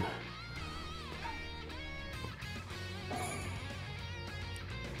lightning.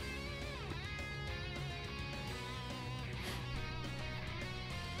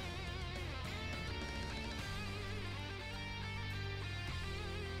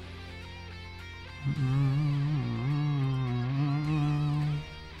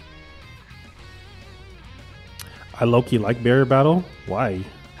 I low-key like barrier battle. Why?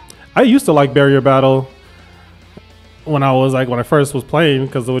 I used to like barrier battle when I first was playing,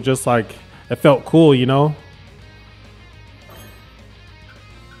 because it was just like, it felt cool, you know?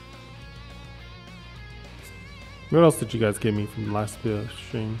 What else did you guys give me from the last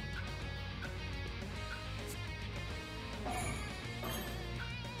stream?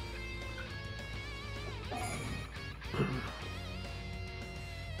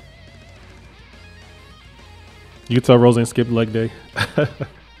 You can tell Rose ain't skipped leg day.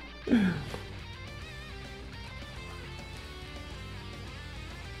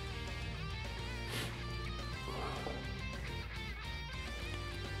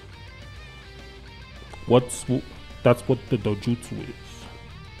 That's what the dojutsu is.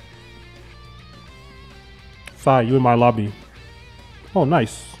 Sai, you in my lobby. Oh,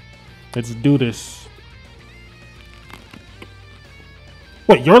 nice. Let's do this.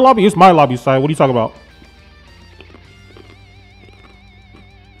 Wait, your lobby is my lobby, Sai. What are you talking about?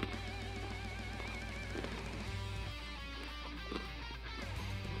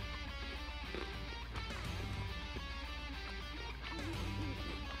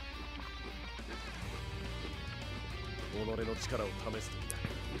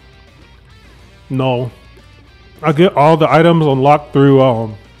 No. I get all the items unlocked through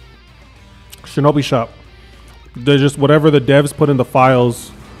Shinobi shop. They're just whatever the devs put in the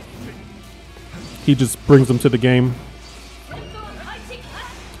files, he just brings them to the game.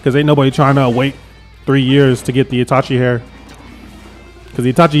 Cause ain't nobody trying to wait 3 years to get the Itachi hair. Cause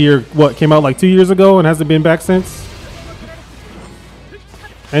the Itachi hair, came out like 2 years ago and hasn't been back since.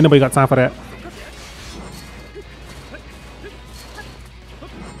 Ain't nobody got time for that.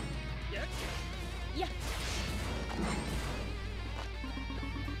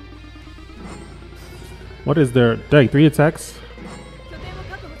 What is there? Dang, 3 attacks?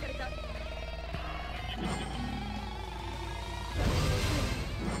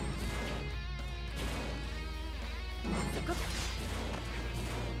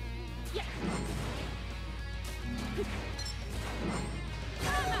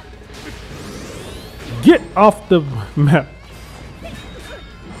 Get off the map.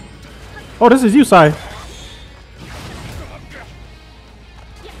 Oh, this is you, Sai.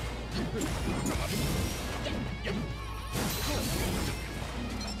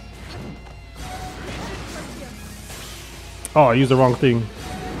 Oh, I used the wrong thing.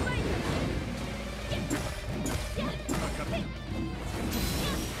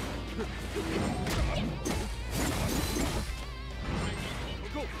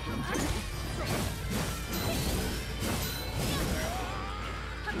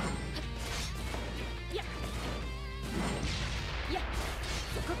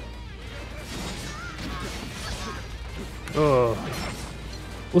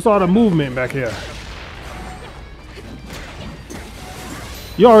 What's all the movement back here?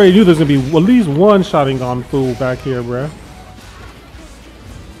 You already knew there's gonna be at least one Sharingan fool back here, bruh.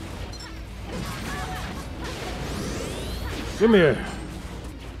 Come here.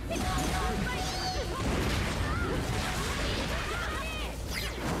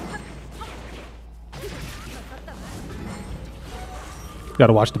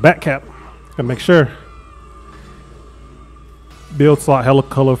 Gotta watch the back cap. Gotta make sure. Build slot hella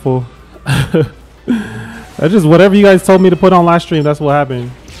colorful. That's just whatever you guys told me to put on last stream, that's what happened.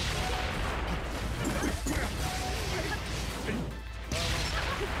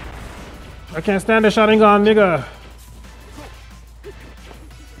 I can't stand the Sharingan, nigga.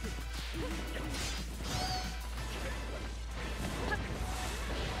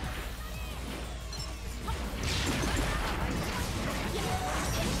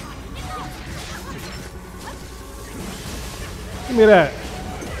 Give me that.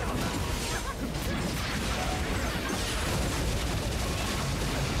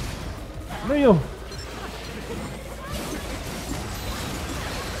 Damn.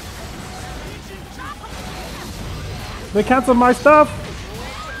 They canceled my stuff.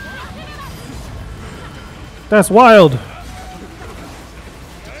 That's wild.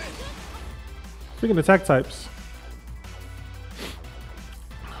 Freaking attack types.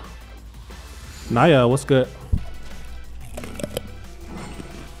 Naya, what's good?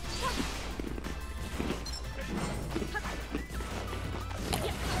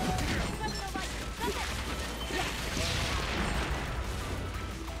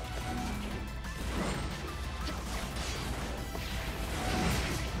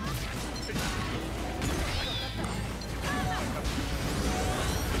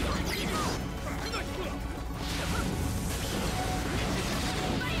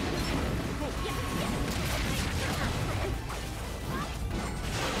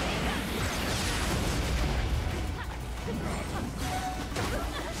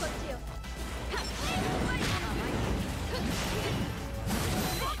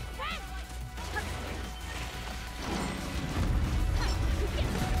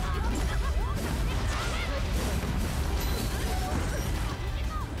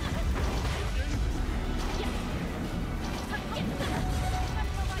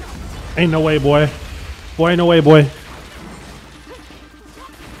 Ain't no way, boy. Boy, ain't no way, boy.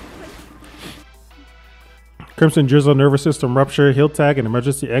 Crimson Drizzle, nervous system rupture, heal tag, and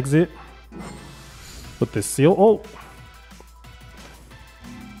emergency exit. With the seal ult.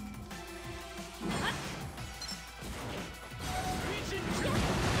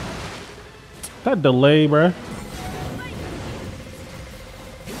 That delay, bruh.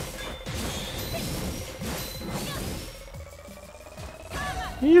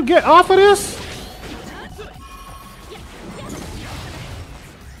 Can you get off of this?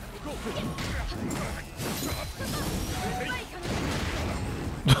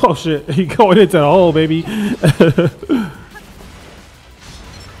 Oh shit, he going into the hole, baby.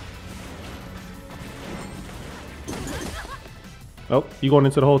 Oh, you going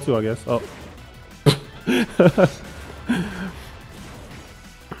into the hole too, I guess. Oh.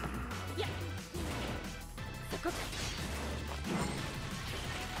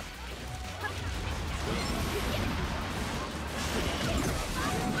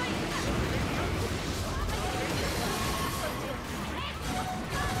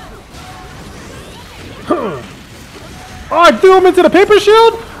 Oh, I threw him into the paper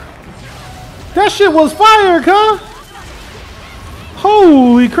shield? That shit was fire, huh?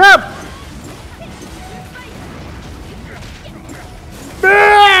 Holy crap!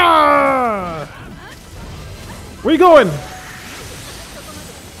 Ah! Where you going?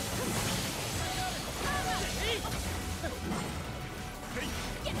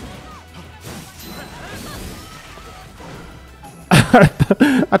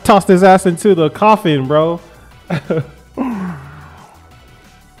 I tossed his ass into the coffin, bro.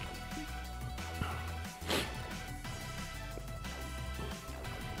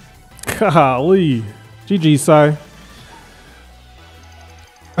 Golly. GG, Sai.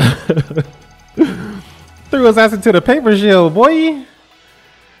 Threw his ass into the paper shield, boy.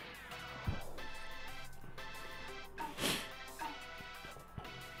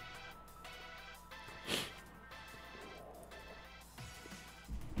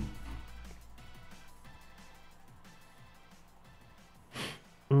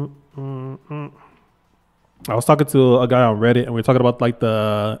 I was talking to a guy on Reddit and we were talking about like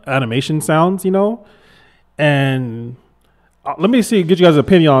the animation sounds, you know, and let me see, get you guys'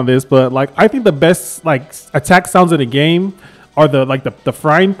 opinion on this, but like I think the best like attack sounds in the game are the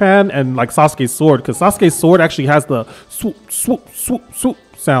frying pan and like Sasuke's sword, because Sasuke's sword actually has the swoop swoop swoop swoop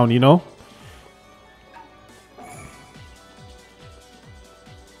sound, you know.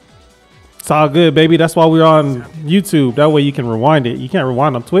 It's all good, baby. That's why we're on YouTube. That way you can rewind it. You can't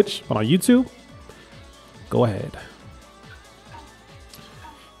rewind on Twitch, but on YouTube, go ahead.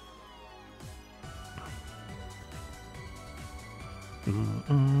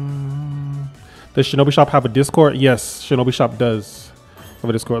 Does Shinobi Shop have a Discord? Yes, Shinobi Shop does have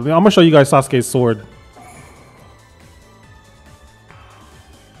a Discord. I'm gonna show you guys Sasuke's sword.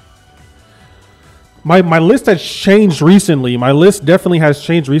 My list has changed recently. My list definitely has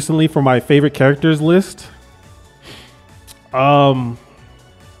changed recently for my favorite characters list. But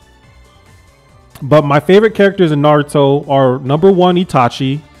my favorite characters in Naruto are number 1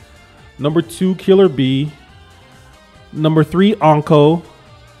 Itachi, number 2 Killer Bee, number 3 Anko,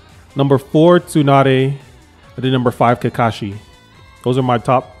 number 4 Tsunade, and then number 5 Kakashi. Those are my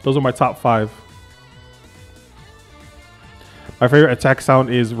top 5. My favorite attack sound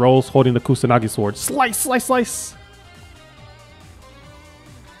is Rose holding the Kusanagi sword. Slice, slice, slice.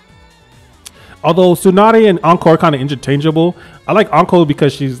 Although Tsunade and Anko are kind of interchangeable, I like Anko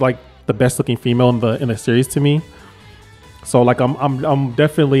because she's like the best looking female in the series to me. So like I'm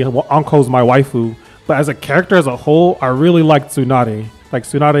definitely, Anko's my waifu. But as a character as a whole, I really like Tsunade. Like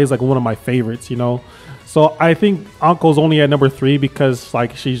Tsunade is like one of my favorites, you know. So I think Anko's only at number 3 because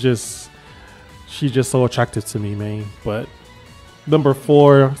like she's just so attractive to me, man. But number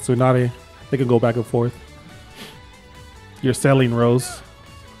 4 Tsunade, they can go back and forth. You're selling, Rose.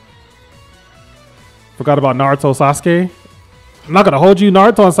 Forgot about Naruto, Sasuke. I'm not gonna hold you.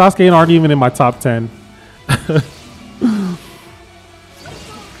 Naruto and Sasuke aren't even in my top 10.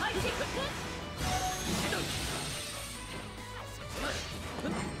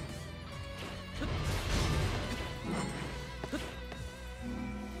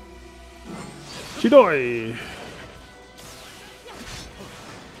 Chidori.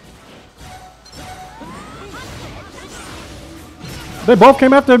 They both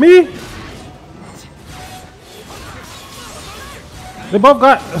came after me? They both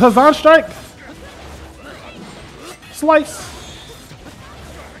got Hazan strike. Slice.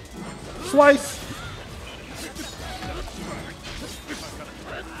 Slice.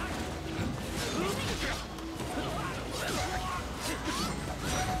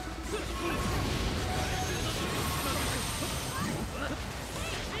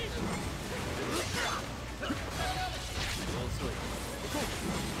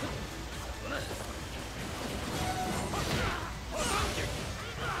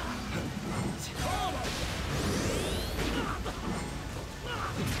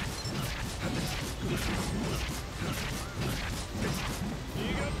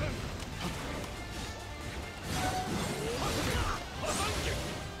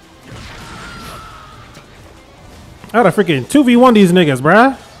 I gotta freaking 2v1 these niggas,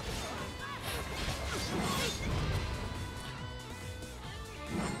 bruh.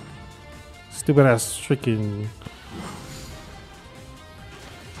 Stupid ass freaking.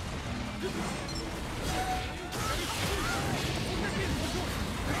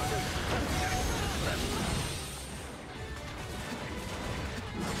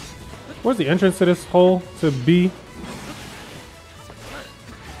 Where's the entrance to this hole to be?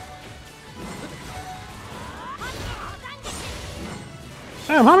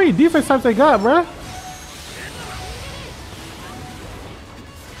 Damn, how many defense types they got, bruh?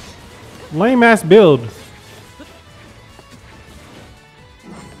 Lame ass build.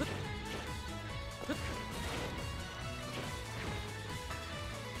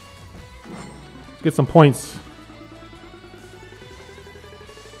 Let's get some points.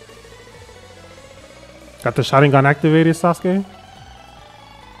 Got the Sharingan activated, Sasuke.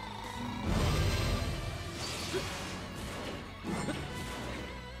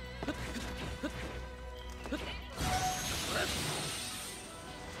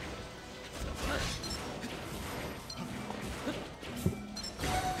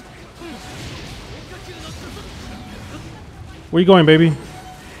 Where you going, baby?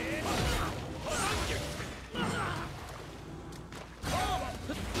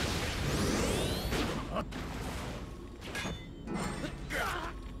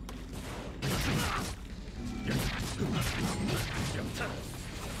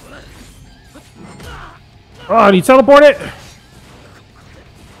 Oh, did he teleport it?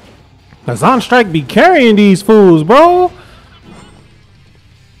 The Zon Strike be carrying these fools, bro.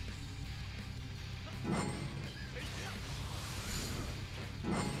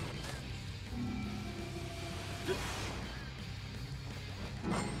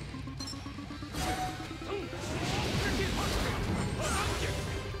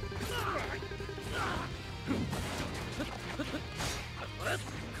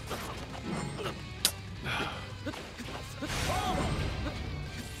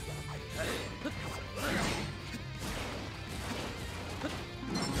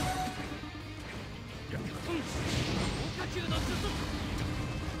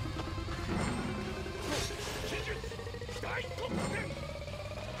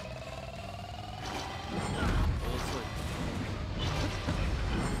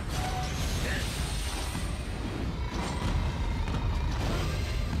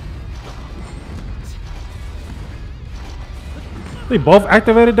 They both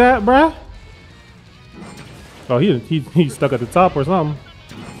activated that, bruh? Oh, he stuck at the top or something.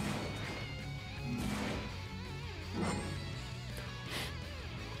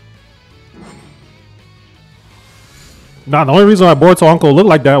 Nah, the only reason why Boruto uncle looked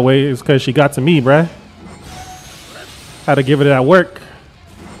like that way is because she got to me, bruh. Had to give it that work.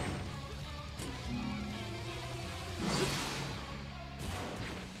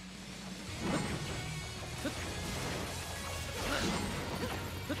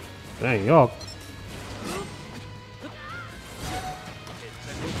 Dang, y'all.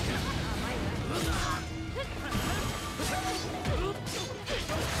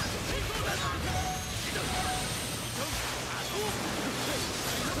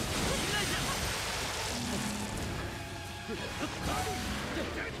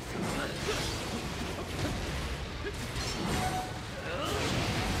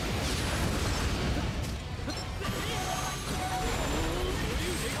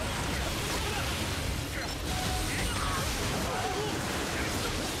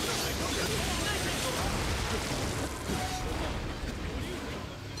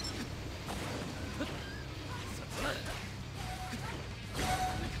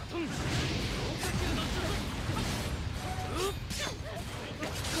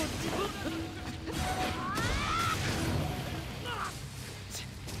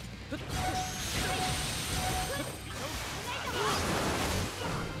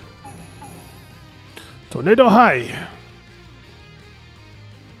 Tornado high.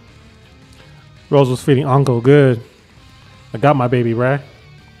 Rose was feeding Uncle good. I got my baby, right?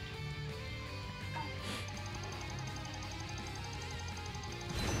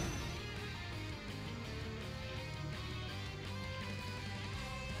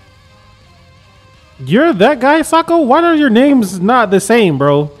 You're that guy, Sako? Why are your names not the same,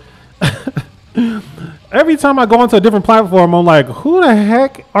 bro? Every time I go onto a different platform, I'm like, who the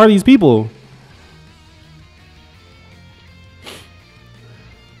heck are these people?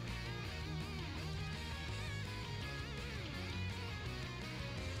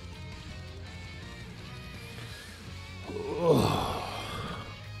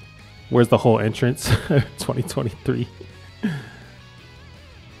 Where's the whole entrance? 2023.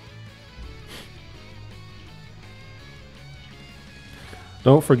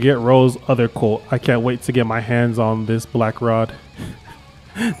 Don't forget Rose's other quote. I can't wait to get my hands on this black rod.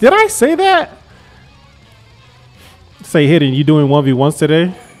 Did I say that? Say Hidden, you doing 1v1s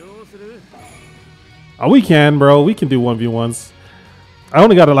today? Oh, we can, bro. We can do 1v1s. I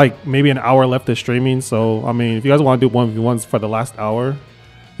only got like maybe an hour left of streaming. So, I mean, if you guys want to do 1v1s for the last hour,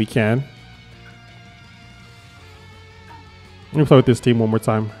 we can. Let me play with this team one more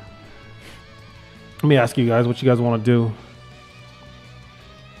time. Let me ask you guys what you guys want to do.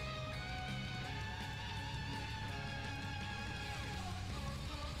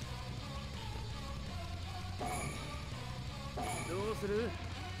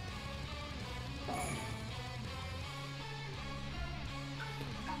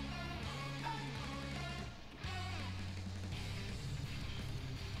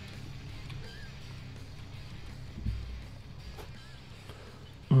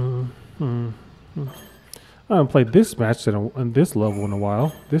 I haven't played this match in this level in a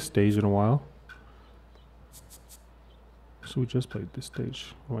while, this stage in a while. So we just played this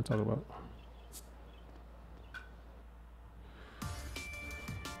stage. What am I talking about?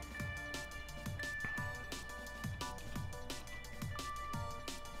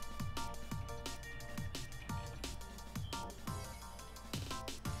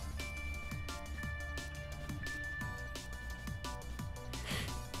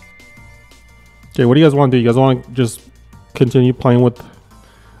 Okay, what do you guys want to do? You guys want to just continue playing with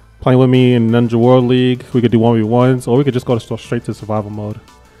me in Ninja World League? We could do 1v1s, or we could just go straight to survival mode.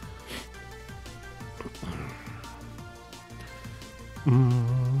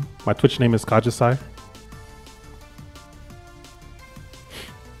 My Twitch name is Kajasai.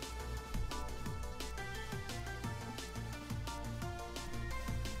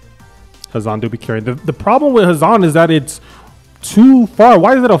 Hazan do be carrying. The problem with Hazan is that it's too far.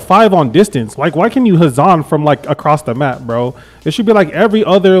 Why is it a 5 on distance? Like, why can you Hazan from like across the map, bro? It should be like every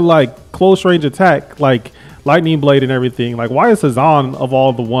other like close range attack, like lightning blade and everything. Like, why is Hazan of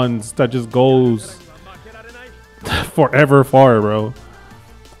all the ones that just goes forever far, bro?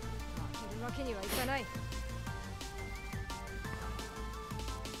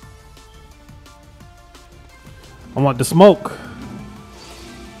 I want the smoke.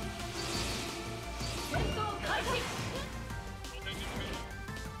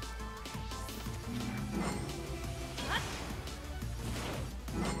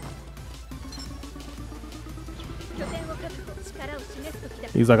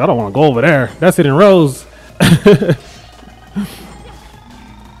 He's like, I don't want to go over there. That's it in Rose.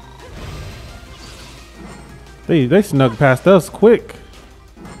 They snuck past us quick.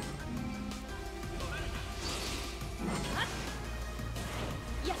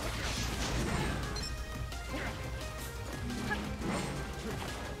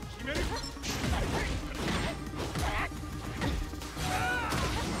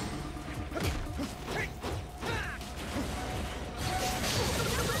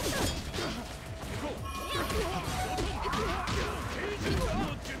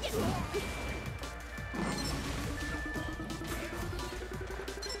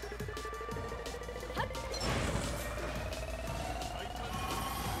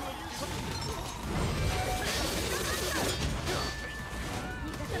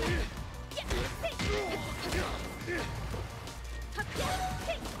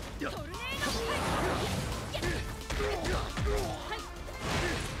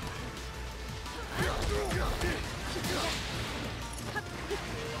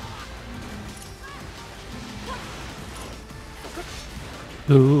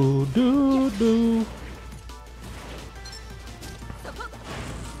 Do, do, do.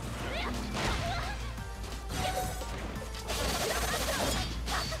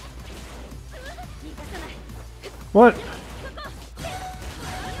 What?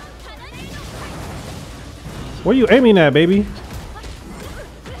 What are you aiming at, baby?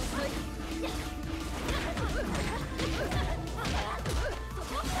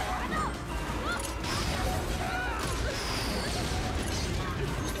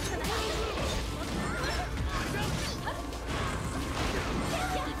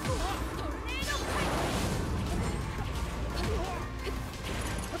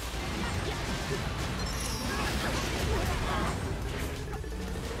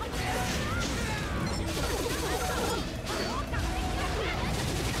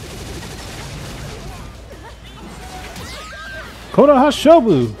 Koda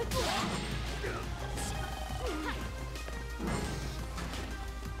Hashobu.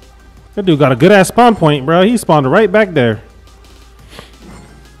 That dude got a good ass spawn point, bro. He spawned right back there.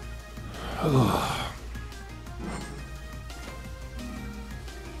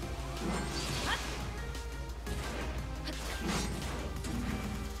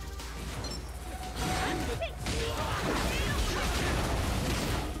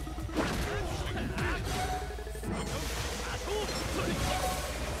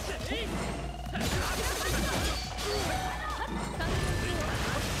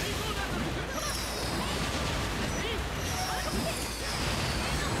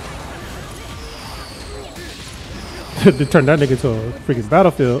 to turn that nigga to a freaking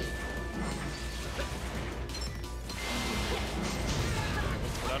battlefield.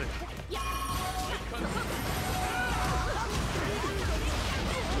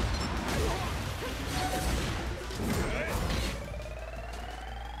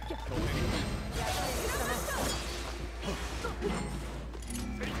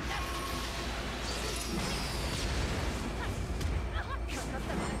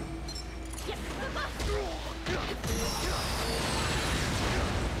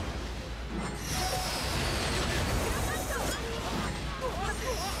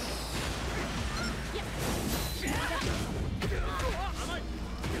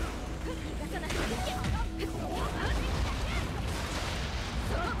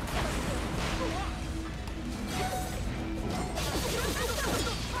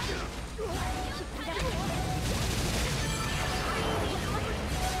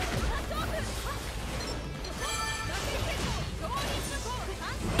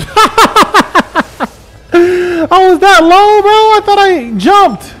 I was that low, bro. I thought I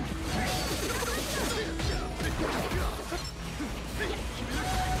jumped.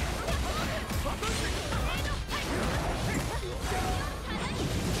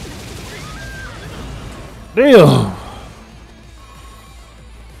 Damn.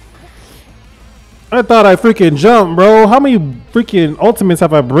 I thought I freaking jumped, bro. How many freaking ultimates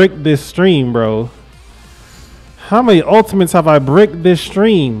have I bricked this stream, bro? How many ultimates have I bricked this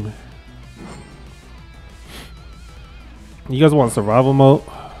stream? You guys want survival mode?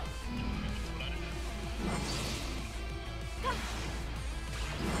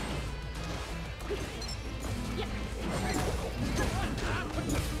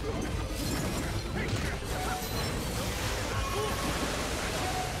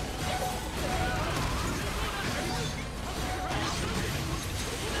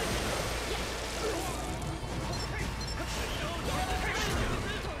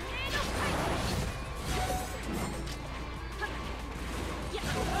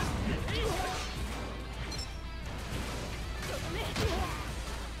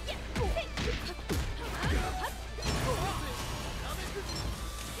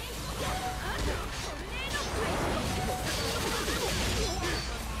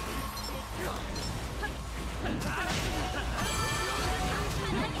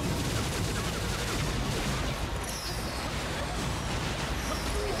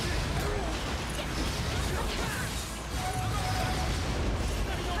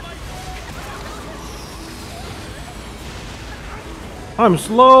 I'm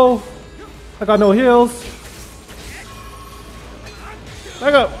slow. I got no heals.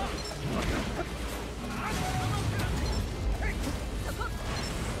 Back up.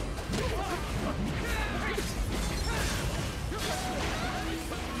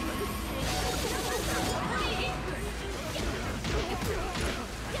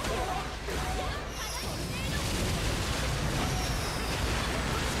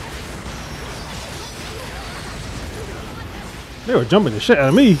 They were jumping the shit out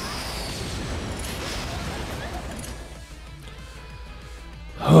of me.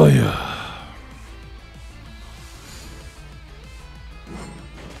 Oh yeah.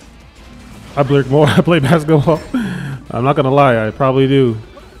 I blurk more. I play basketball. I'm not gonna lie, I probably do.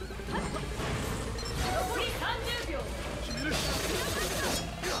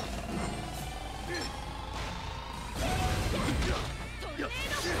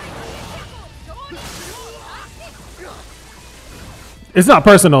 It's not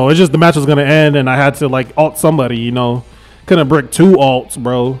personal. It's just the match was gonna end, and I had to like ult somebody. You know, couldn't brick 2 ults,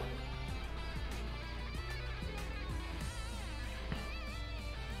 bro.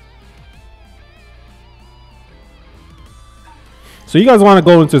 So you guys want to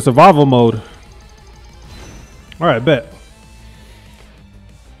go into survival mode? All right, bet.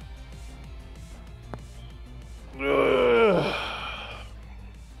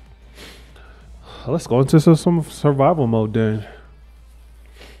 Let's go into some survival mode then.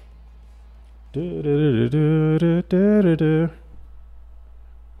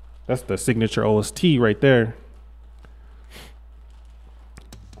 That's the signature OST right there.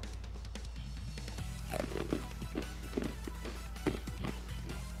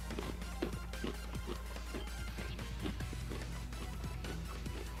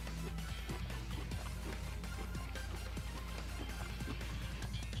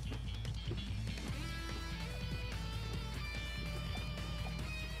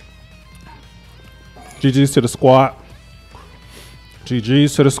 GG's to the squad.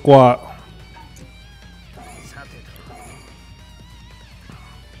 GG's to the squad.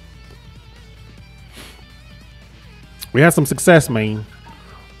 We had some success, man.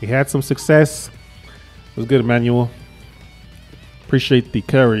 We had some success. It was good, Emmanuel. Appreciate the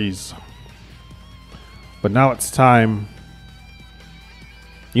carries. But now it's time.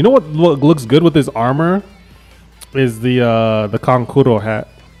 You know what looks good with this armor is the Kankuro hat.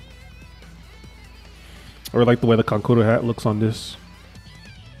 I really like the way the Kankuro hat looks on this.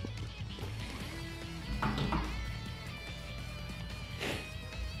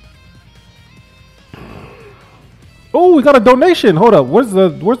 Oh, we got a donation. Hold up. Where's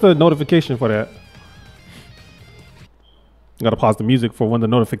the notification for that? Gotta pause the music for when the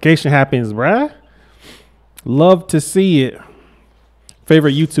notification happens, bruh. Love to see it.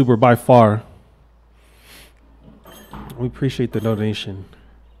 Favorite YouTuber by far. We appreciate the donation.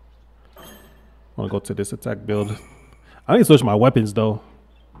 I want to go to this attack build. I need to switch my weapons though.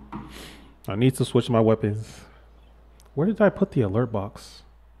 I need to switch my weapons. Where did I put the alert box?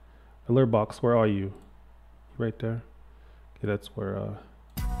 Alert box, where are you? Right there. Okay, that's where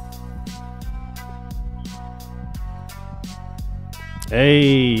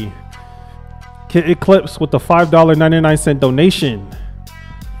hey, Kid Eclipse with the $5.99 donation.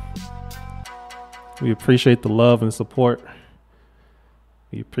 We appreciate the love and support.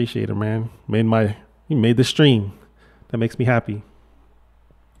 We appreciate it, man. You made the stream. That makes me happy.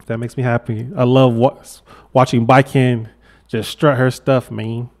 That makes me happy. I love watching Baiken just strut her stuff,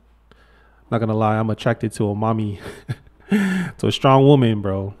 man. Not gonna lie, I'm attracted to a mommy, to a strong woman,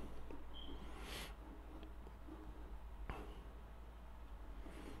 bro.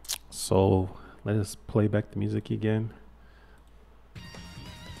 So let us play back the music again.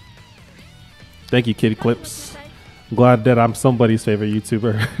 Thank you, Kid Eclipse. I'm glad that I'm somebody's favorite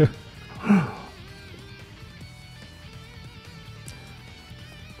YouTuber.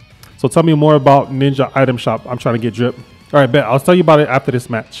 So tell me more about Ninja Item Shop. I'm trying to get drip. All right, bet. I'll tell you about it after this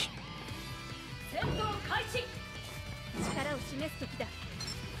match.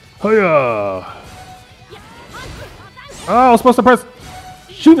 Hiya! Oh, I was supposed to press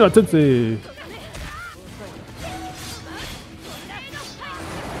Shinobi.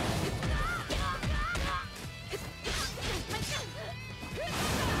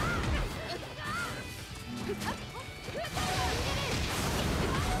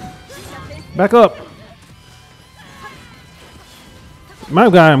 Back up. My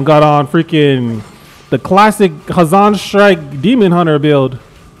guy got on freaking the classic Hazan Strike Demon Hunter build.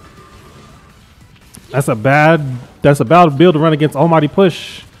 That's a bad build to run against Almighty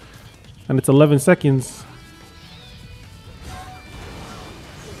Push. And it's 11 seconds.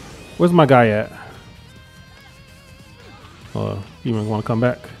 Where's my guy at? Oh, he didn't want to come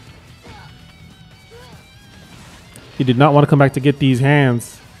back. He did not want to come back to get these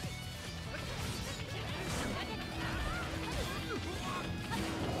hands.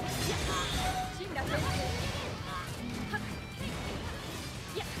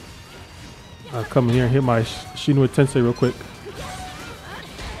 I'll come in here and hit my Shinobi Tensei real quick.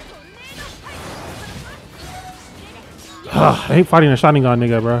 I hate fighting a Sharingan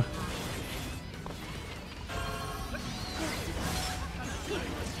nigga, bro.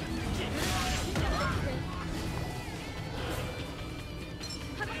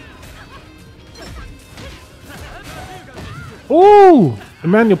 Ooh!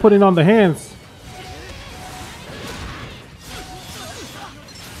 Emmanuel putting on the hands.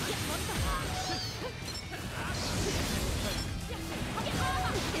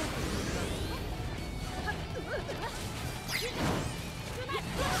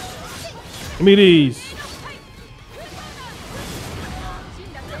 Give me these.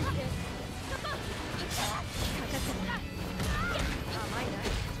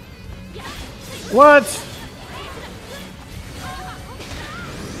 What?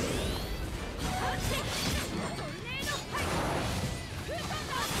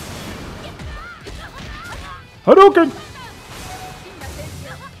 Hadouken!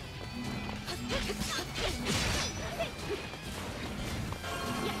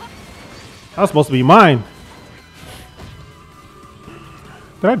 That was supposed to be mine.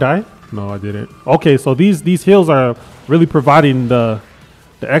 Did I die? No, I didn't. Okay, so these heals are really providing the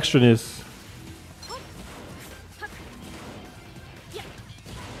extraness.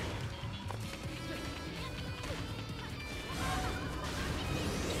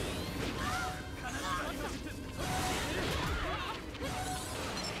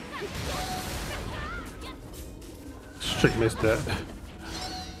 Straight missed that.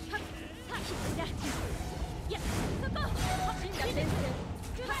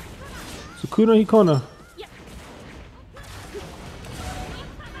 Sukuna Hikona.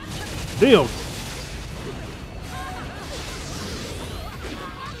 Damn.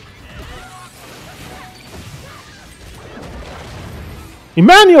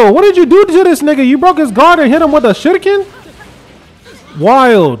 Emmanuel, what did you do to this nigga? You broke his guard and hit him with a shuriken?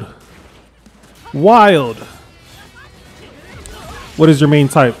 Wild. Wild. What is your main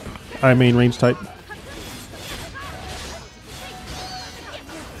type? Main range type.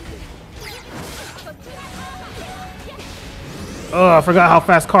 Oh, I forgot how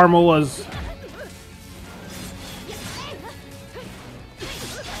fast Karma was.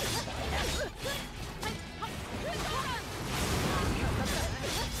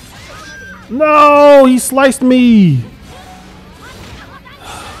 No, he sliced me.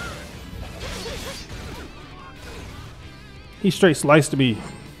 He straight sliced me.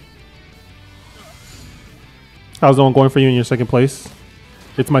 How's it going for you in your second place?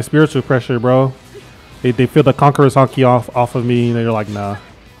 It's my spiritual pressure, bro. They feel the Conqueror's Haki off of me, and they're like, nah.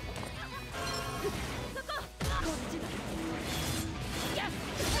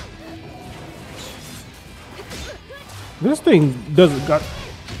 This thing doesn't got.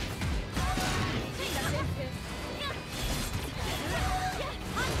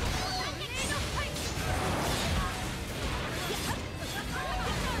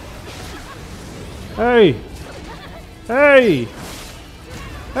 Hey! Hey!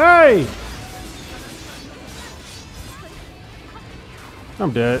 Hey!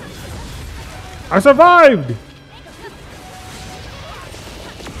 I'm dead. I survived!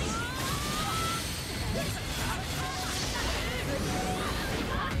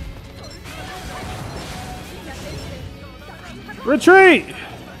 Retreat!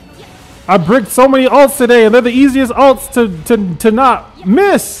 I bricked so many ults today, and they're the easiest ults to not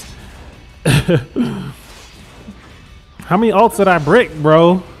miss! How many ults did I brick,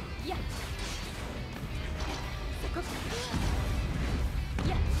 bro?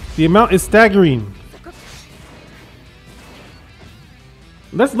 The amount is staggering.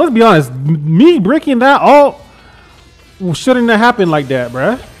 Let's be honest. Me bricking that ult shouldn't have happened like that,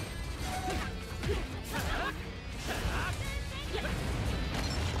 bruh.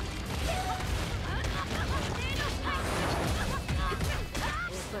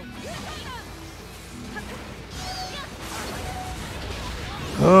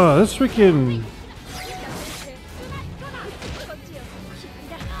 Oh, this freaking.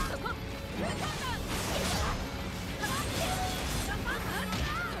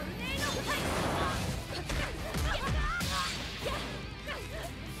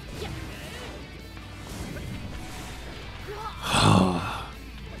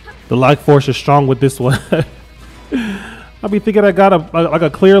 The lag force is strong with this one. I'll be thinking I got a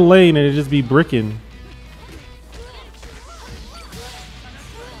clear lane and it just be bricking.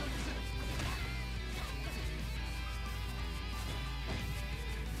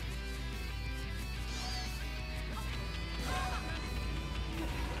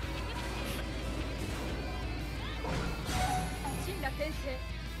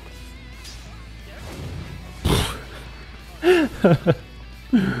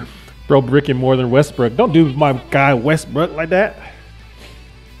 Bro, bricking more than Westbrook. Don't do my guy Westbrook like that.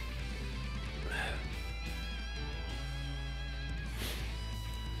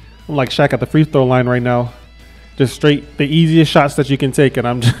 I'm like Shaq at the free throw line right now. Just straight the easiest shots that you can take, and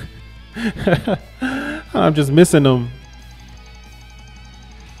I'm just I'm just missing them.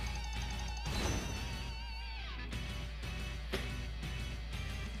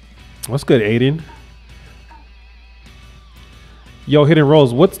 What's good, Aiden? Yo, Hidden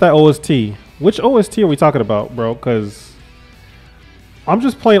Rose, what's that OST? Which OST are we talking about, bro? Because I'm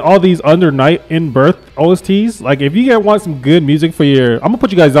just playing all these under night in birth OSTs. Like, if you guys want some good music for your, I'm gonna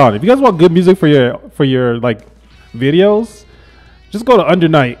put you guys on. If you guys want good music for your like videos, just go to under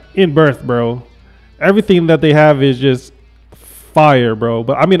night in birth, bro. Everything that they have is just fire, bro.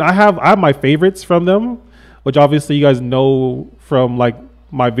 But I mean, I have my favorites from them, which obviously you guys know from like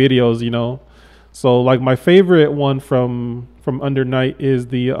my videos, you know. So like my favorite one from Under Night is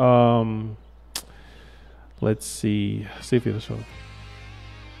the let's see if it'll show.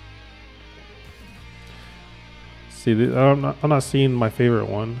 See, I'm not seeing my favorite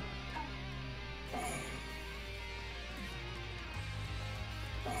one.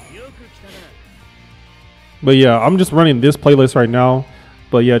 But yeah, I'm just running this playlist right now.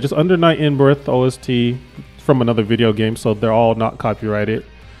 But yeah, just Under Night in Birth OST from another video game, so they're all not copyrighted.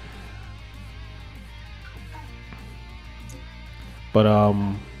 But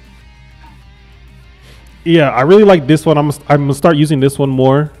yeah, I really like this one. I'm gonna start using this one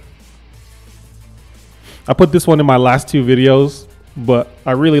more. I put this one in my last two videos, but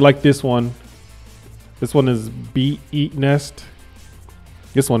I really like this one. This one is Beat Eat Nest.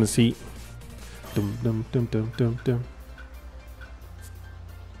 This one is Heat. Dum dum dum dum dum dum.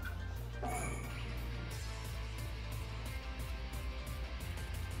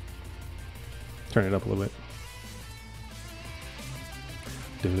 Turn it up a little bit.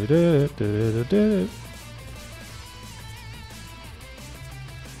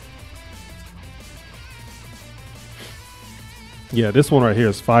 Yeah, this one right here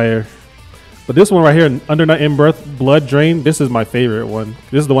is fire. But this one right here, Under Night in Birth, Blood Drain, this is my favorite one.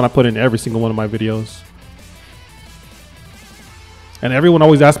 This is the one I put in every single one of my videos. And everyone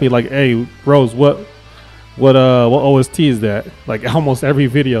always asks me like, hey, Rose, what OST is that? Like almost every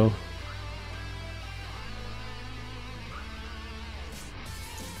video.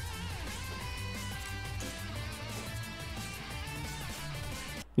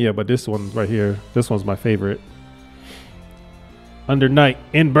 Yeah, but this one right here, this one's my favorite. Under Night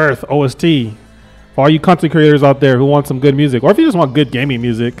in Birth OST. For all you content creators out there who want some good music, or if you just want good gaming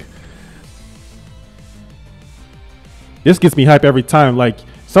music, this gets me hype every time. Like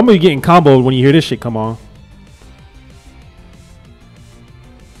somebody getting comboed when you hear this shit come on.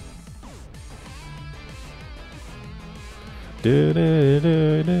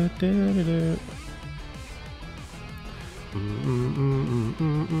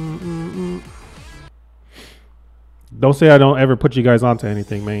 Don't say I don't ever put you guys onto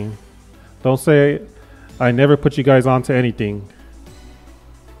anything, man. Don't say I never put you guys onto anything.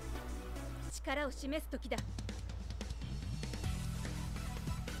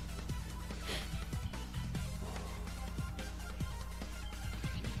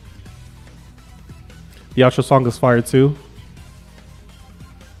 The outro song is fire too.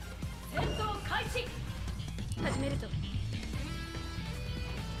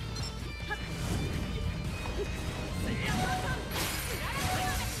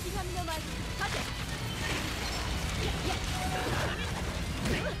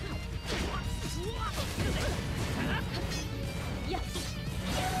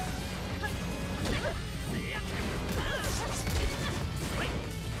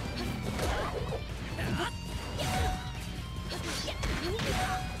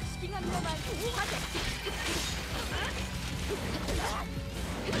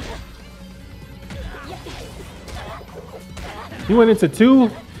 You went into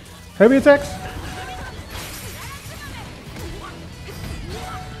 2 heavy attacks?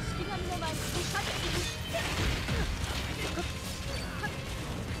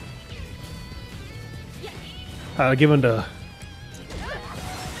 Give him the...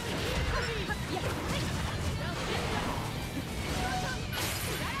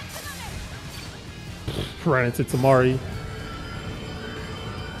 Ran into Tamari.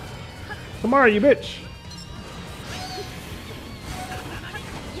 Tamari, you bitch!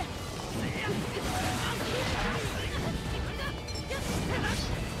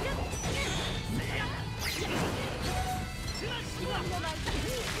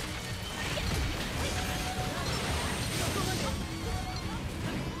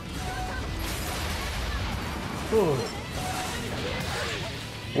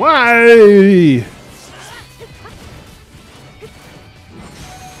 Why?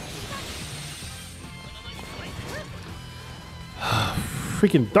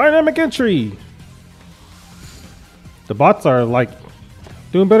 Freaking dynamic entry. The bots are like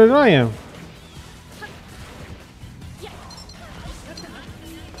doing better than I am.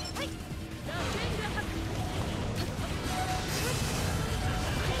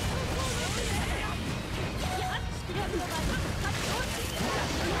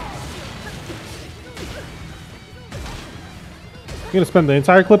 You gonna spend the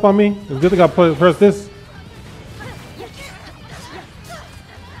entire clip on me? It's good thing I press this.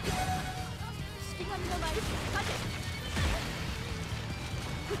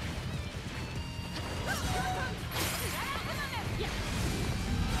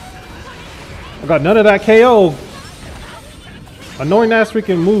 I got none of that KO. Annoying ass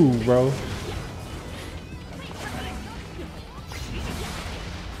freaking move, bro.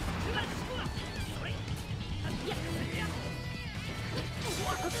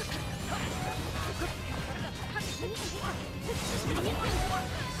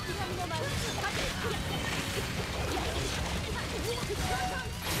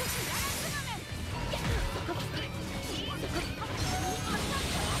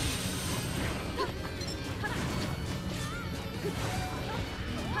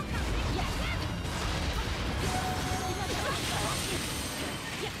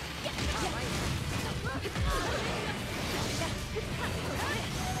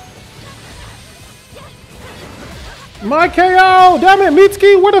 My KO! Damn it,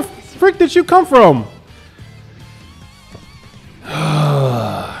 Mitsuki! Where the frick did you come from?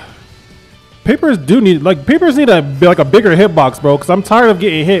 Papers do need papers need a a bigger hitbox, bro. Because I'm tired of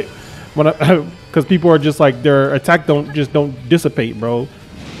getting hit when because people are just like their attack don't dissipate, bro.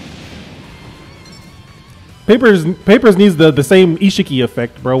 Papers needs the same Ishiki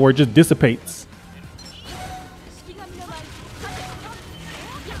effect, bro, where it just dissipates.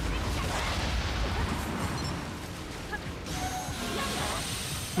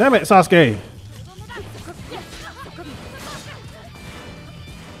 Damn it, Sasuke.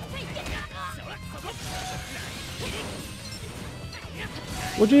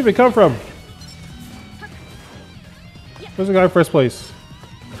 Where'd you even come from? Where's the guy in first place?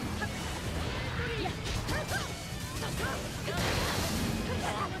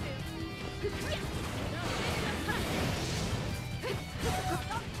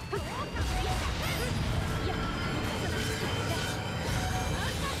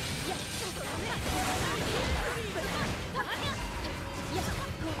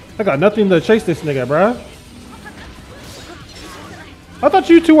 I got nothing to chase this nigga, bruh. I thought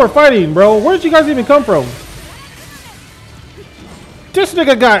you two were fighting, bro. Where did you guys even come from? This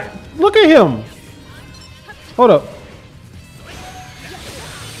nigga got... Look at him. Hold up.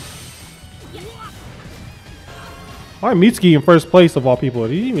 Why Mitsuki in first place of all people?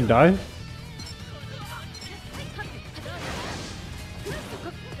 Did he even die?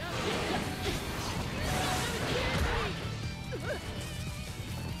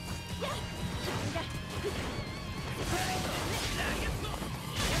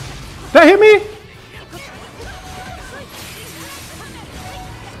 That hit me?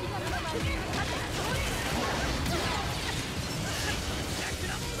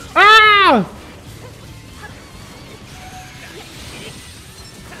 Ah!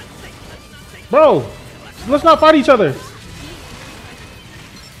 Bro, let's not fight each other.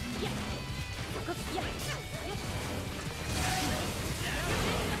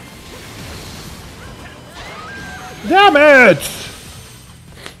 Damn it!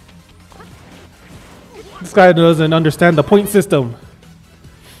 This guy doesn't understand the point system.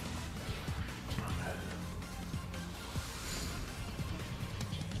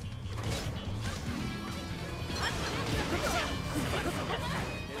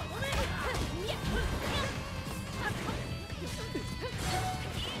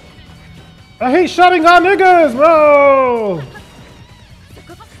 I hate shouting on niggas, bro!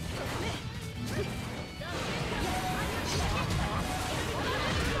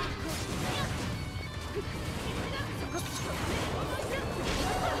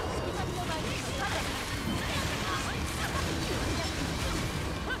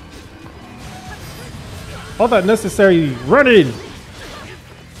 All that necessary running.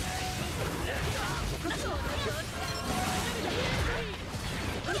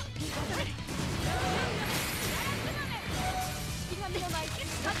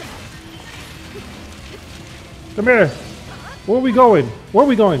 Come here. Where are we going? Where are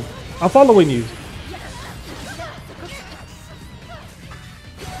we going? I'm following you.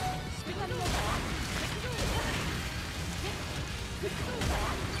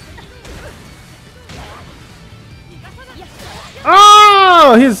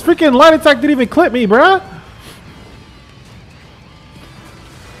 Oh, his freaking light attack didn't even clip me, bruh.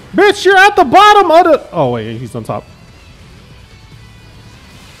 Bitch, you're at the bottom of the... Oh, wait, he's on top.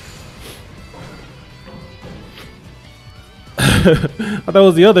 I thought it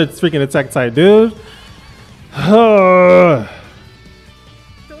was the other freaking attack type, dude.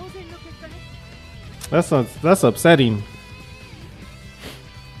 That's upsetting.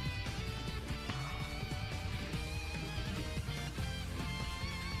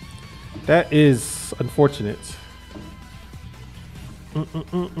 That is unfortunate.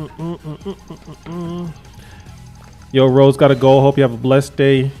 Yo, Rose gotta go. Hope you have a blessed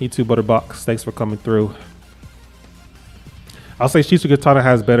day. You too, Butterbox. Thanks for coming through. I'll say Shizu Katana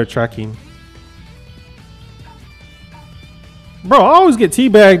has better tracking. Bro, I always get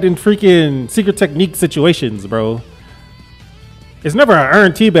teabagged in freaking secret technique situations, bro. It's never an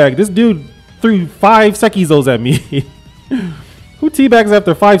earned teabag. This dude threw 5 Sekizos at me. Who teabags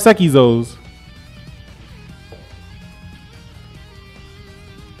after 5 Sekizos?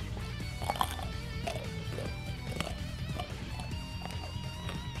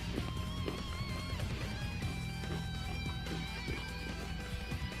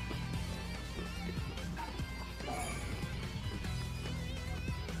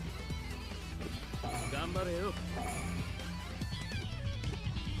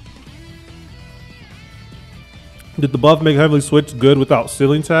 Did the buff make Heavenly Switch good without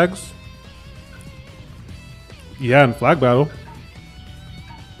ceiling tags? Yeah, in Flag Battle.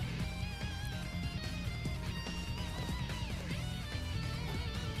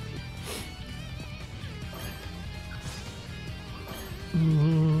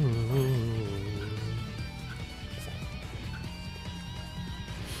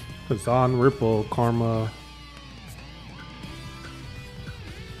 Hazan, Ripple, Karma.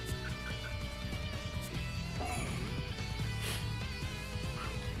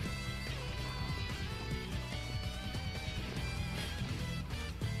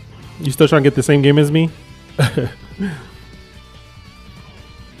 You still trying to get the same game as me?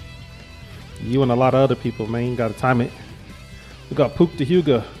 You and a lot of other people, man. You gotta time it. We got Pook to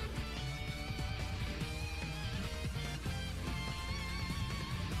Hugo.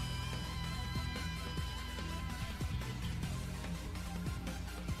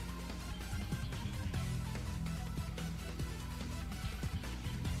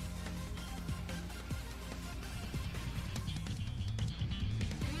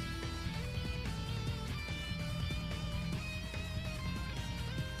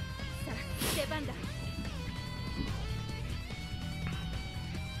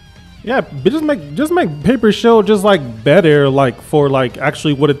 Yeah, but just make paper show just like better, like for like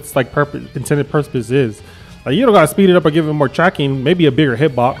actually what its like intended purpose is. Like you don't gotta speed it up or give it more tracking, maybe a bigger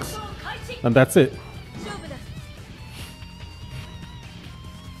hitbox, and that's it.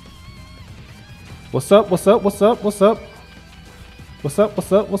 What's up? What's up? What's up? What's up? What's up?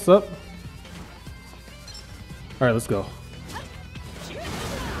 What's up? What's up? All right, let's go.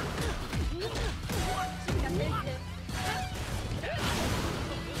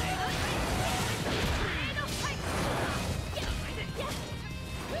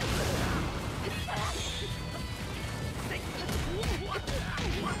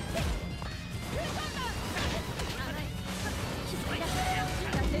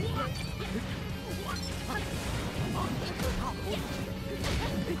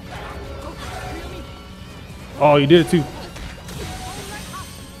 Oh, you did it too.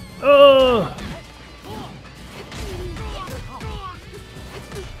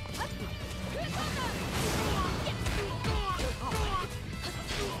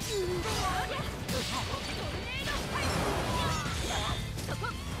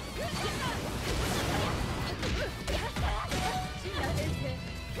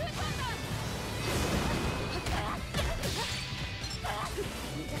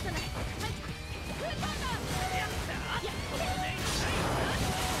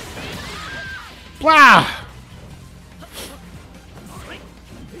 Wow!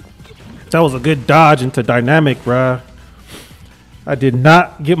 That was a good dodge into dynamic, bruh. I did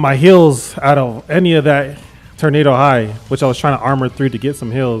not get my heals out of any of that tornado high, which I was trying to armor through to get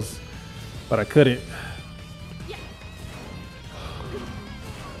some heals, but I couldn't.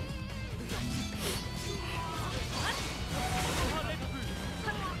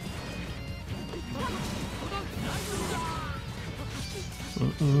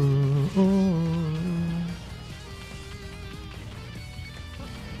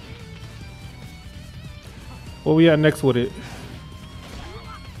 What we at next with it?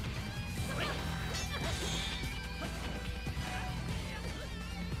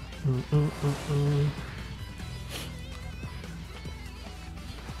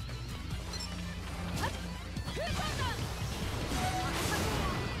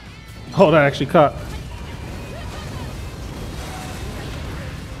 Oh, that actually caught.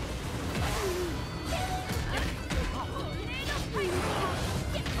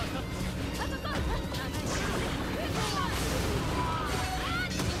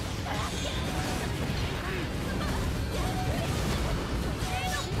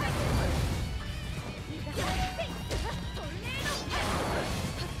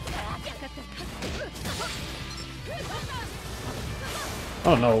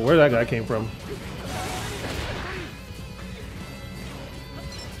 I don't know where that guy came from.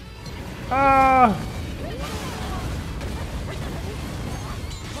 Ah!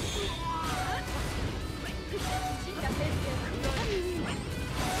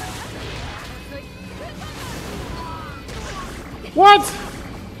 What?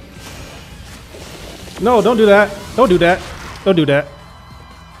 No, don't do that. Don't do that. Don't do that.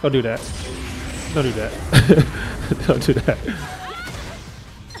 Don't do that. Don't do that. Don't do that.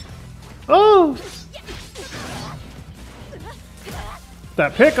 Oh!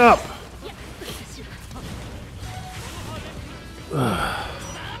 That pickup!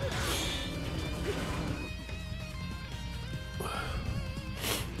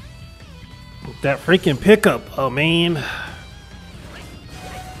 That freaking pickup, oh man.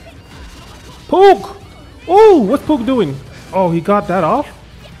 Pook! Oh, what's Pook doing? Oh, he got that off?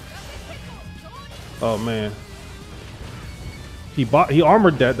 Oh man. He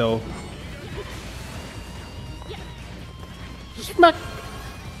armored that though. Smack!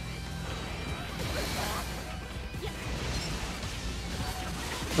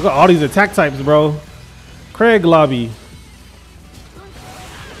 Look at all these attack types, bro. Craig lobby.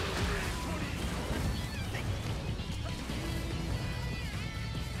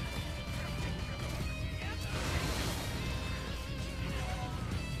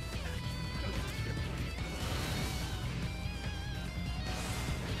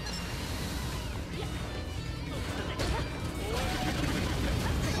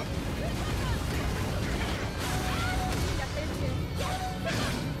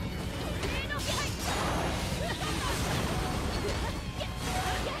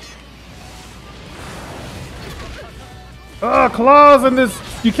 Oh, claws in this.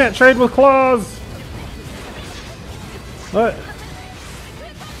 You can't trade with claws. What?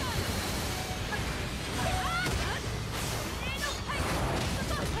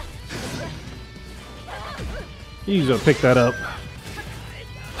 You just pick that up.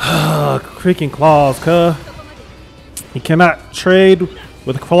 Freaking claws, cuh. You cannot trade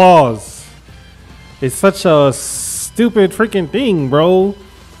with claws. It's such a stupid freaking thing, bro.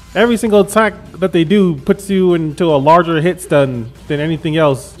 Every single attack that they do puts you into a larger hit stun than anything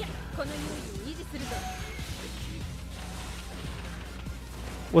else.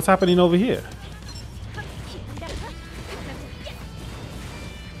 What's happening over here?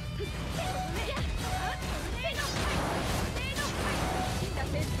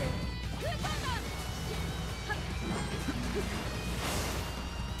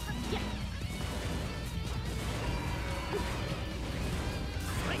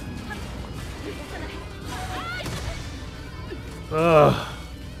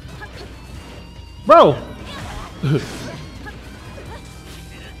 Bro.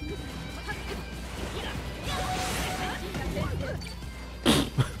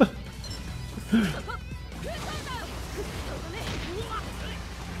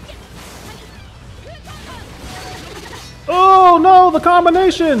 Oh no, the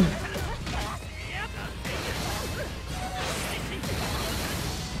combination.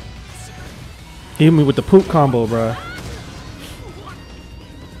 Hit me with the poop combo, bruh.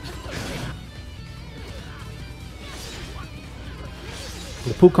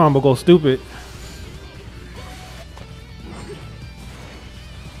 The poop combo goes stupid.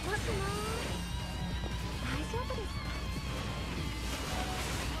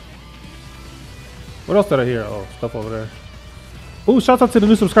 What else did I hear? Oh, stuff over there. Ooh, shout out to the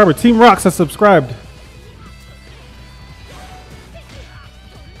new subscriber. Team Rocks has subscribed.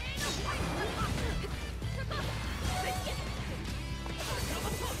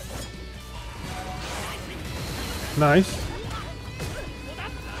 Nice.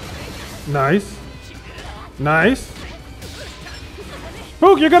 Nice. Nice.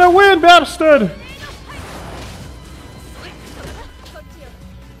 Pook, you're gonna win, bastard!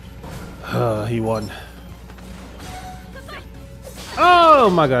 He won. Oh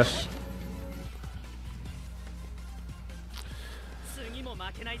my gosh.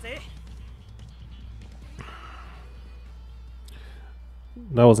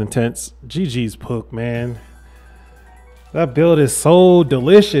 That was intense. GG's Pook, man. That build is so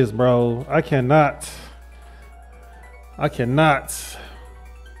delicious, bro. I cannot.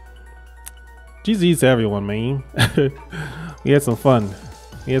 GG's to everyone, man. We had some fun.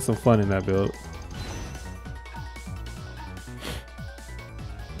 We had some fun in that build.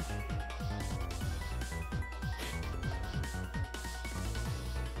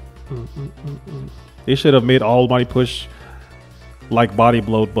 They should have made Almighty Push like Body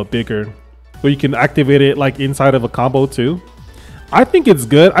Blow, but bigger. Where you can activate it like inside of a combo too. I think it's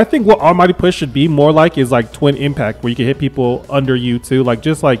good. I think what Almighty Push should be more like is like Twin Impact, where you can hit people under you too. Like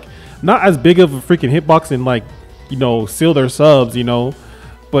just like not as big of a freaking hitbox and like, you know, seal their subs, you know.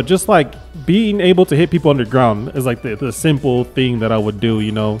 But just like being able to hit people underground is like the simple thing that I would do,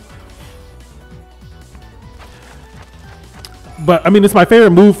 you know. But I mean, it's my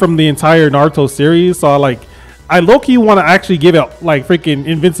favorite move from the entire Naruto series. So I low-key want to actually give it like freaking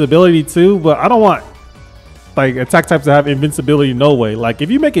invincibility too. But I don't want like attack types to have invincibility no way. Like if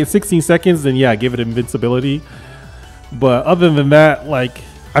you make it 16 seconds, then yeah, give it invincibility. But other than that, like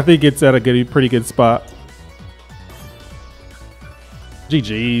I think it's at a pretty good spot.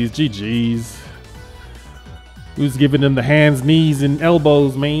 GG's, GG's. Who's giving them the hands, knees, and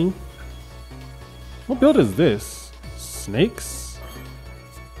elbows, man? What build is this? Snakes?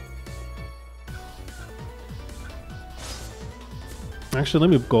 Actually, let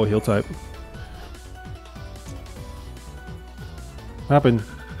me go heal type. What happened?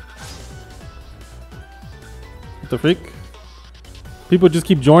 What the freak? People just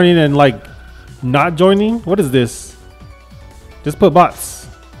keep joining and like not joining? What is this? Just put bots.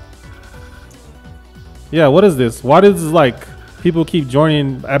 Yeah, what is this? Why does like people keep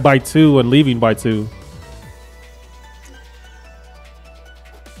joining by 2 and leaving by 2?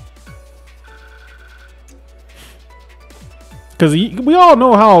 Because we all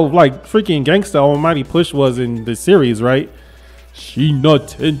know how like freaking gangsta Almighty Push was in the series, right?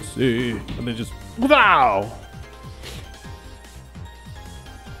 Shinobi. And then just wow.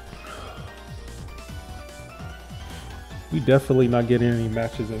 We definitely not getting any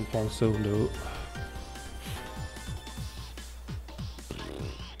matches in from soon, dude.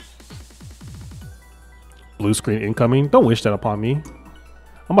 Blue screen incoming. Don't wish that upon me.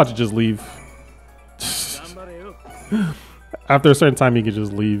 I'm about to just leave. After a certain time, you can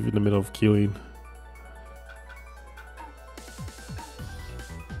just leave in the middle of queuing.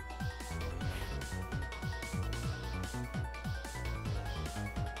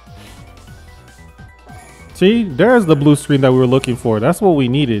 See, there's the blue screen that we were looking for. That's what we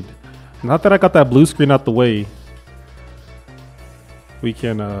needed. Not that I got that blue screen out the way. We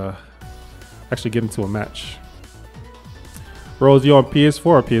can actually get into a match. Rose, you on PS4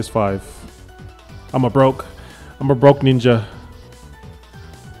 or PS5? I'm a broke ninja.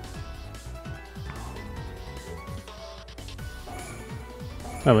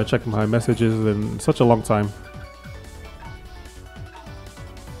 I haven't checked my messages in such a long time.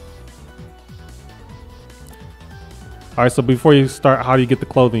 All right, so before you start, how do you get the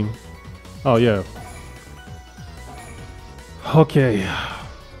clothing? Oh, yeah. Okay.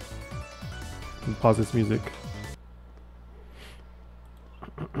 Pause this music.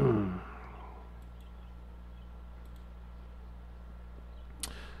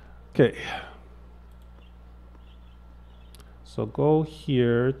 Okay. So go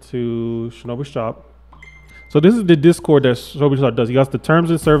here to Shinobi Shop. So this is the Discord that Shinobi Shop does. You got the terms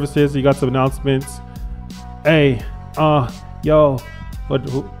and services. You got some announcements. Hey, yo,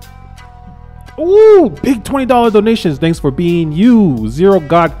 ooh, big $20 donations. Thanks for being you, Zero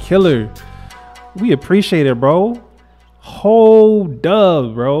God Killer. We appreciate it, bro. Whole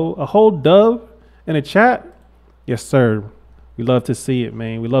dub, bro. A whole dub in a chat. Yes, sir. We love to see it,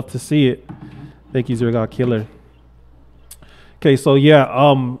 man. We love to see it. Thank you, Zero God Killer. Okay, so yeah,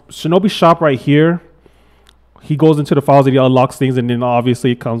 Shinobi Shop right here. He goes into the files and he unlocks things, and then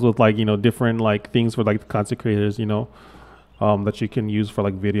obviously it comes with like, you know, different like things for like the content creators, you know, that you can use for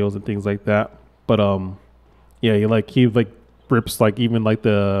like videos and things like that. But yeah, he rips like even like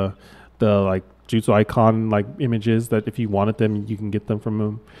the like Jutsu icon like images that if you wanted them, you can get them from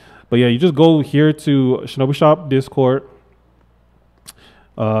him. But yeah, you just go here to Shinobi Shop Discord.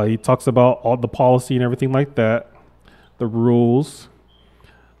 He talks about all the policy and everything like that, the rules,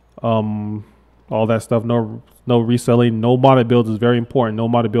 all that stuff. No reselling, no modded builds is very important. No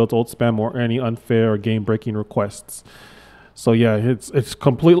modded builds, old spam, or any unfair or game breaking requests. So yeah, it's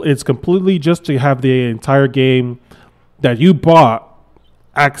completely just to have the entire game that you bought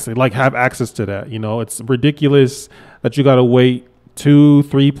have access to that. You know, it's ridiculous that you gotta wait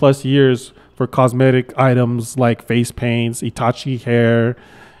 2-3+ years for cosmetic items like face paints, Itachi hair,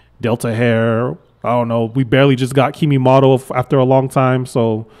 Delta hair. I don't know. We barely just got Kimimoto after a long time,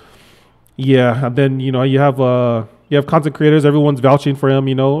 so. Yeah, and then you know you have content creators. Everyone's vouching for him.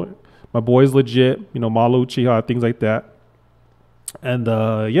 You know, my boy's legit. You know, Malu, Chiha, things like that. And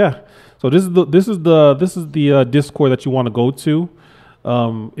yeah, so this is the Discord that you want to go to.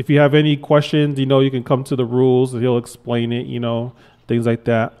 If you have any questions, you know, you can come to the rules. He'll explain it. You know, things like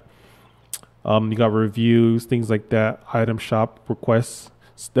that. You got reviews, things like that. Item shop requests,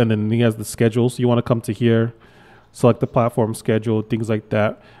 and then he has the schedule. So you want to come to here, select the platform schedule, things like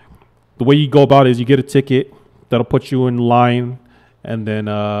that. The way you go about it is you get a ticket that'll put you in line, and then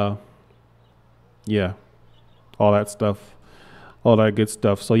yeah, all that stuff, all that good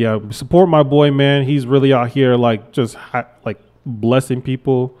stuff. So yeah, support my boy, man. He's really out here like just like blessing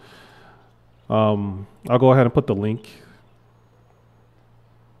people. I'll go ahead and put the link.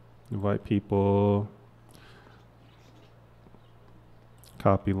 Invite people.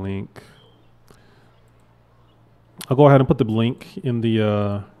 Copy link. I'll go ahead and put the link in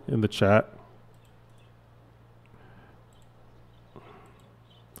the chat.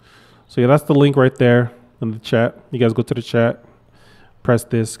 So yeah, that's the link right there in the chat. You guys go to the chat, press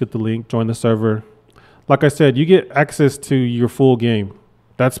this, get the link, join the server. Like I said, you get access to your full game.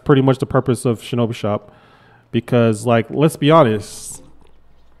 That's pretty much the purpose of Shinobi Shop, because like, let's be honest,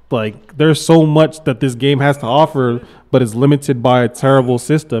 like there's so much that this game has to offer, but it's limited by a terrible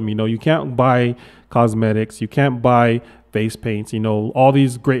system. You know, you can't buy cosmetics, you can't buy face paints, you know, all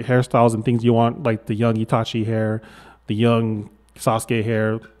these great hairstyles and things you want, like the young Itachi hair, the young Sasuke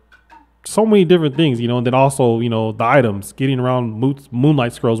hair, so many different things, you know. And then also, you know, the items, getting around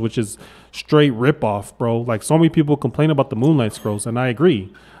Moonlight Scrolls, which is straight ripoff, bro. Like so many people complain about the Moonlight Scrolls, and I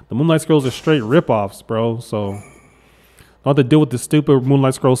agree. The Moonlight Scrolls are straight ripoffs, bro. So don't have to deal with the stupid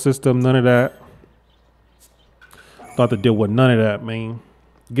Moonlight Scroll system, none of that. Don't have to deal with none of that, man.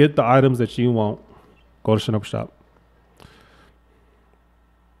 Get the items that you want. Go to Shinobi Shop.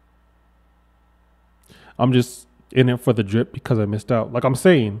 I'm just in it for the drip because I missed out. Like I'm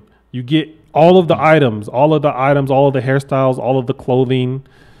saying, you get all of the items, all of the hairstyles, all of the clothing,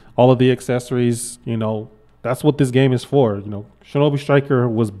 all of the accessories. You know, that's what this game is for. You know, Shinobi Striker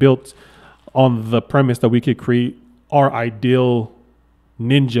was built on the premise that we could create our ideal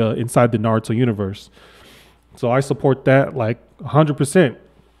ninja inside the Naruto universe. So I support that like 100%.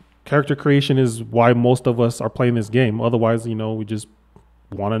 Character creation is why most of us are playing this game. Otherwise, you know, we just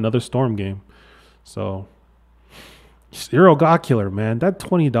want another Storm game. So Zero God Killer, man. That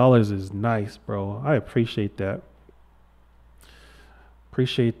 $20 is nice, bro. I appreciate that.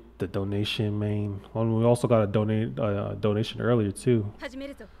 Appreciate the donation, man. Well, we also got a donation earlier too.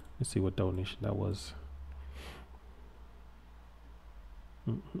 Let's see what donation that was.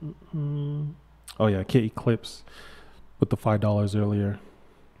 Oh yeah, Kid Eclipse with the $5 earlier.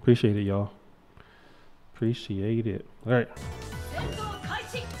 Appreciate it, y'all. Appreciate it. All right,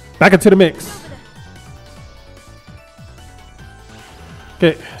 back into the mix.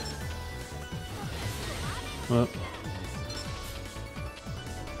 Okay. Well.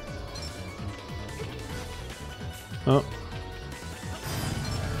 Oh.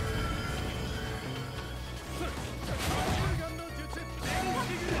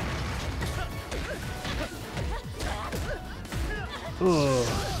 Ugh.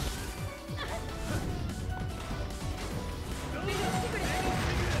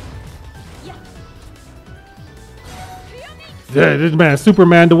 Yeah, this man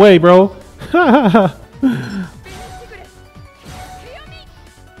Superman away, bro.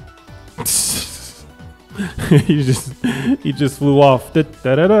 he just flew off. Da,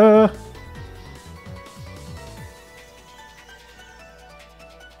 da, da, da.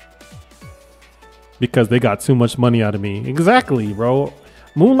 Because they got too much money out of me. Exactly, bro.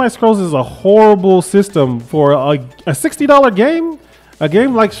 Moonlight Scrolls is a horrible system for a $60 game. A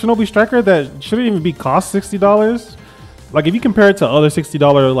game like Shinobi Striker that shouldn't even be cost $60. Like if you compare it to other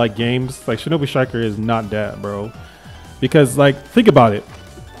 $60 like games, like Shinobi Striker is not that, bro. Because like think about it.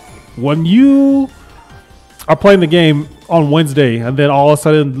 When you are playing the game on Wednesday and then all of a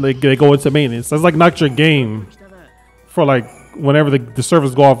sudden like, they go into maintenance, that's like not your game for like whenever the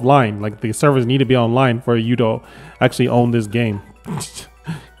servers go offline. Like the servers need to be online for you to actually own this game.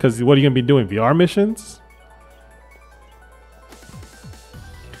 Because what are you gonna be doing? VR missions?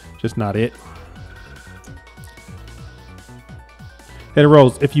 Just not it. Hey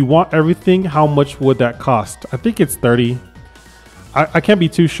Rose, if you want everything, how much would that cost? I think it's 30. I can't be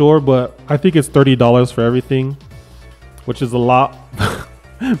too sure, but I think it's $30 for everything, which is a lot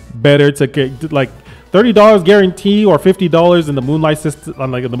better to get like $30 guarantee or $50 in the Moonlight system, on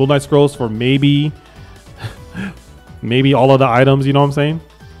like the Moonlight Scrolls for maybe all of the items. You know what I'm saying?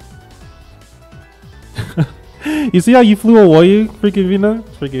 You see how you flew away, freaking Vina?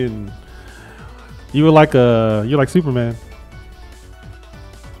 Freaking, you're like Superman.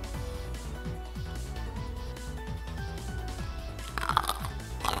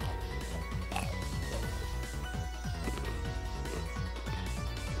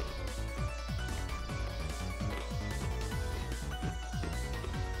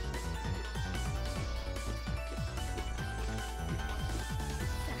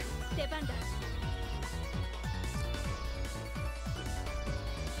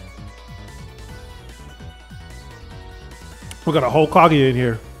 We got a whole Kage in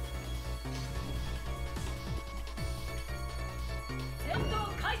here.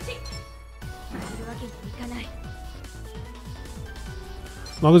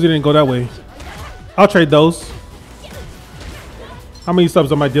 As long as he didn't go that way. I'll trade those. How many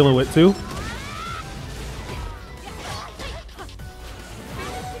subs am I dealing with? 2?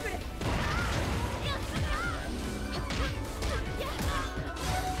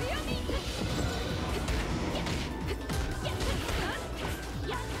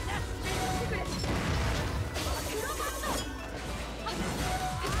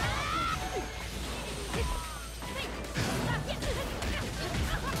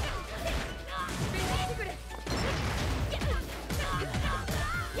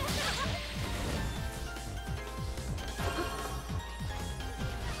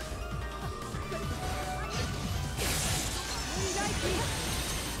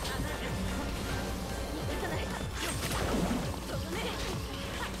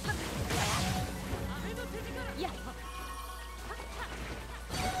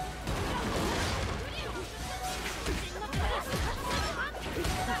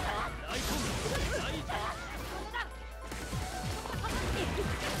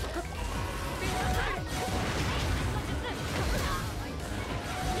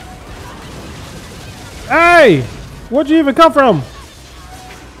 Hey! Where'd you even come from?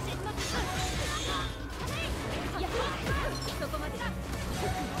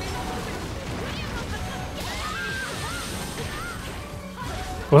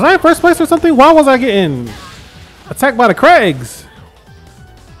 Was I in first place or something? Why was I getting attacked by the Craigs?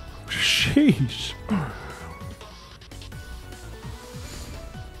 Sheesh.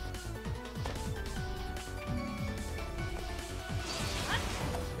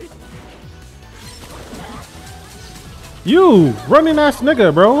 You running ass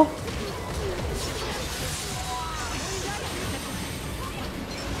nigga, bro.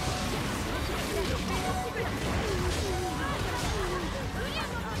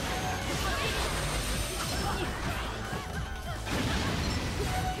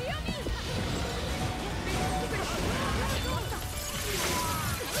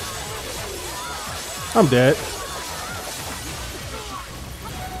 I'm dead.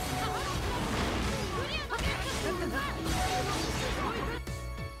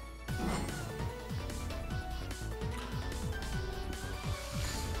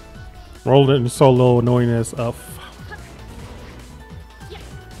 Rolling solo annoyingness up.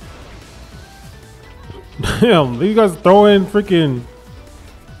 Damn, you guys throwing freaking.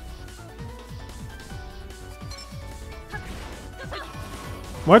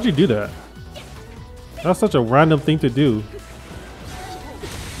 Why'd you do that? That's such a random thing to do.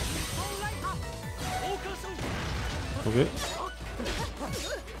 Okay.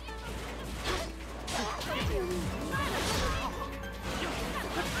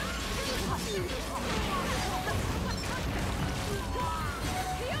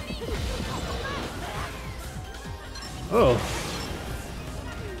 Oh.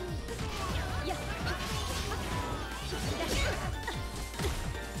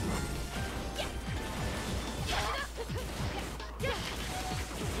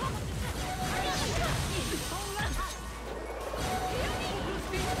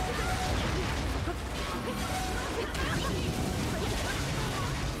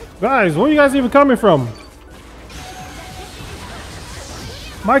 Guys, where are you guys even coming from?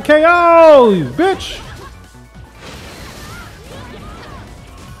 My KO, bitch!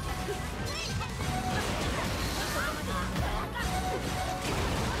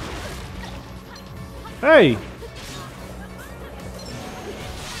 Hey!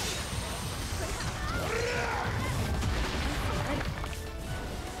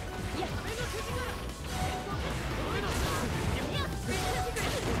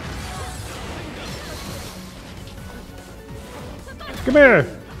 Come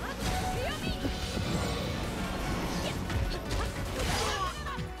here!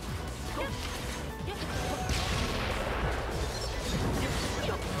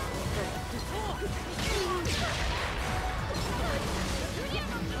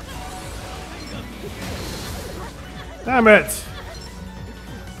 Damn it!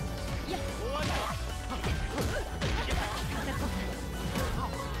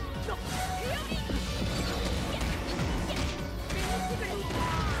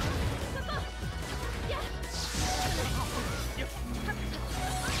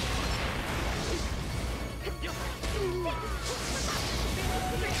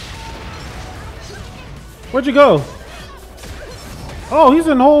 Where'd you go? Oh, he's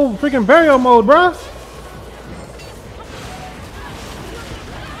in whole freaking burial mode, bruh.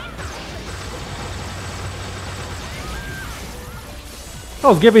 I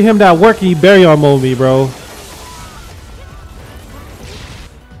was giving him that worky burial mode, me, bro.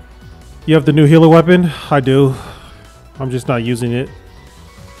 You have the new healer weapon? I do. I'm just not using it.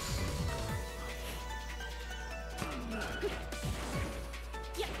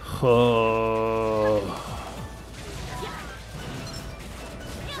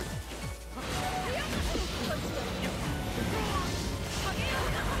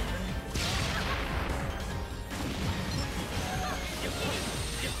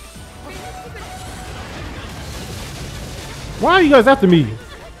 Why are you guys after me?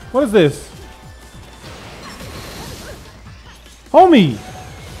 What is this? Homie,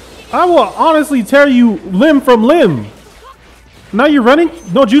 I will honestly tear you limb from limb. Now you're running?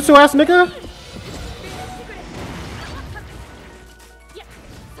 No jutsu ass nigga?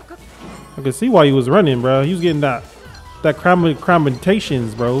 I can see why he was running, bro. He was getting that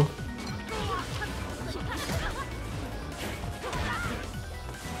cramentations, bro.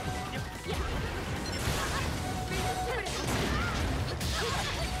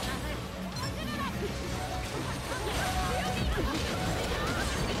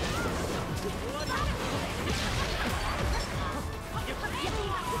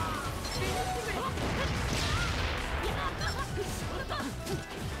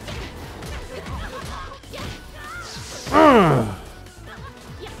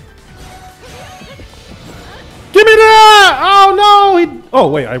 Give me that! Oh no! Oh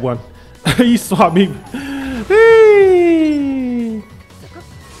wait, I won. He swapped me. Hey.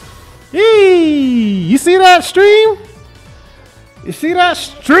 Hey. You see that stream? You see that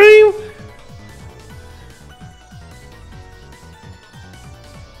stream?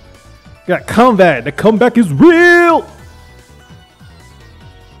 Got comeback. The comeback is real.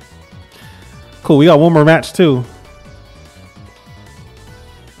 Cool. We got one more match too.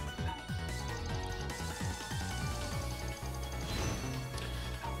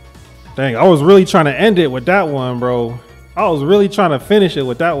 Dang, I was really trying to end it with that one, bro. I was really trying to finish it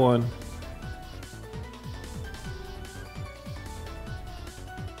with that one.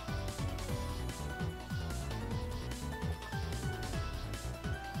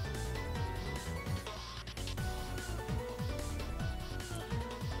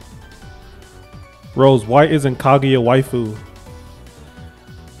 Rose, why isn't Kaguya waifu?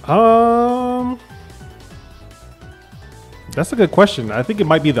 That's a good question. I think it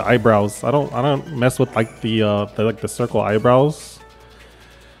might be the eyebrows. I don't mess with like the circle eyebrows.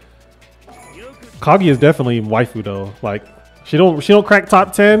 Kaguya is definitely waifu though. Like she don't crack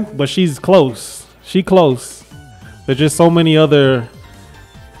top 10, but she's close. She close. There's just so many other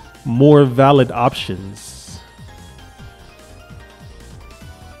more valid options.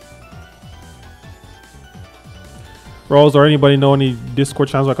 Rose, or anybody know any Discord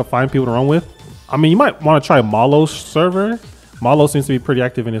channels I can find people to run with? I mean, you might want to try Malo's server. Malo seems to be pretty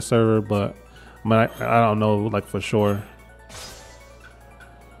active in his server, but I mean, I don't know like for sure.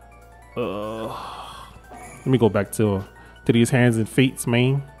 Let me go back to these hands and feet,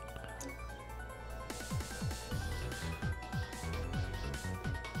 man.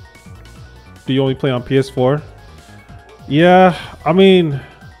 Do you only play on PS4? Yeah, I mean,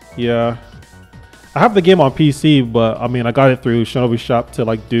 yeah. I have the game on PC, but I mean, I got it through Shinobi Shop to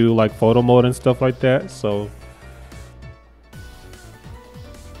like do like photo mode and stuff like that. So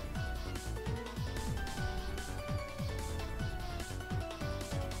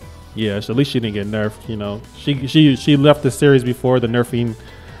yeah, so at least she didn't get nerfed. You know, she left the series before the nerfing,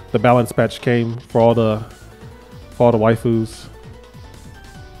 the balance patch came for all the waifus.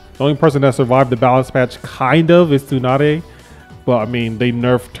 The only person that survived the balance patch kind of is Tsunade. But I mean, they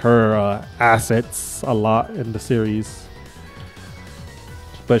nerfed her assets a lot in the series.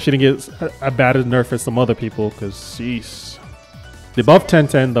 But she didn't get a bad nerf as some other people, because sheesh. They buffed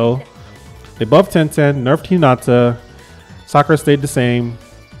 10-10 though. They buffed 10-10, nerfed Hinata. Sakura stayed the same.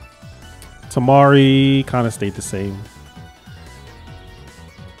 Tamari kind of stayed the same.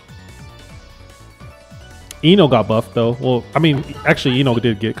 Ino got buffed though. Well, I mean, actually Ino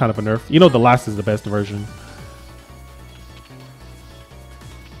did get kind of a nerf. Ino the last is the best version.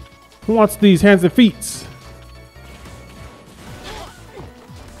 Who wants these hands and feet?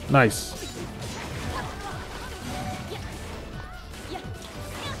 Nice.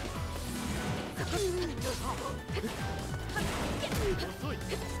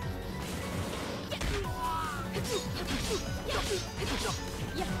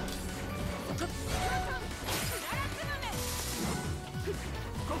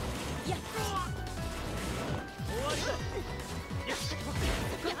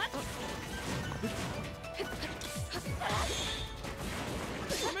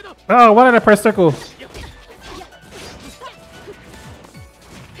 Oh, why did I press circle?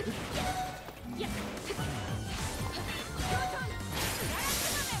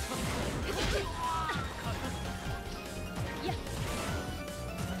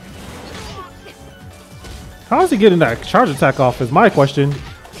 How is he getting that charge attack off is my question.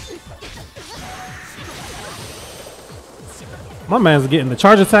 My man's getting the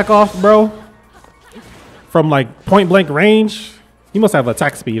charge attack off, bro. From like point blank range. He must have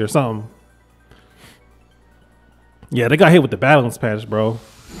attack speed or something. Yeah, they got hit with the balance patch, bro.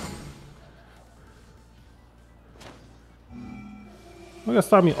 They gotta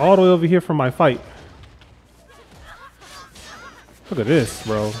stop me all the way over here from my fight. Look at this,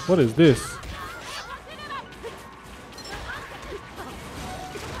 bro. What is this?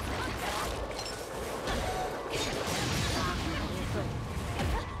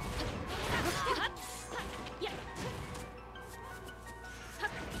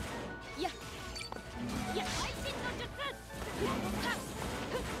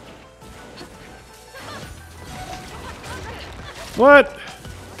 What?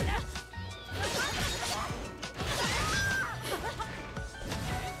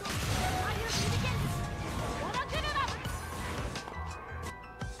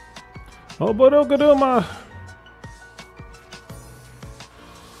 Oh, but Okaduma.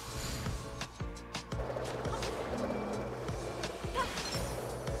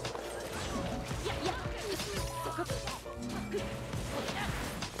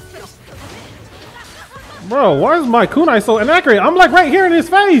 Bro, why is my kunai so inaccurate? I'm like right here in his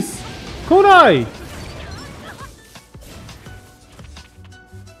face. Kunai.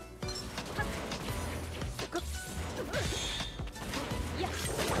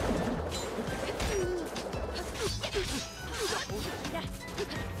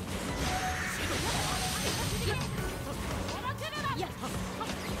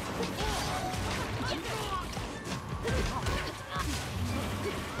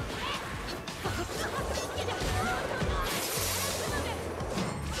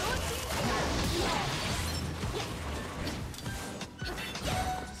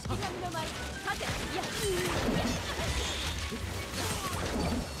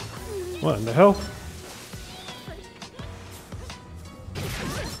 What in the hell?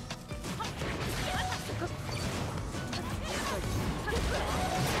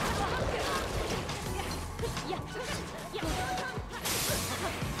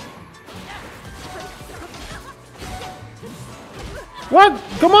 What?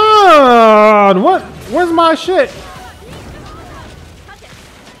 Come on! What? Where's my shit?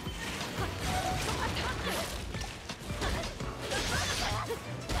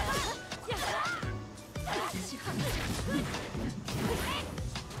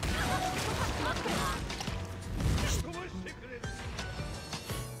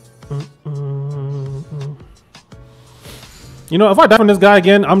 You know, if I die from this guy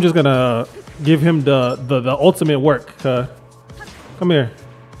again, I'm just gonna give him the ultimate work. Come here.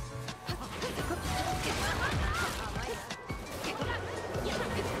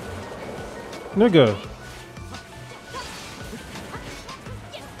 Nigga.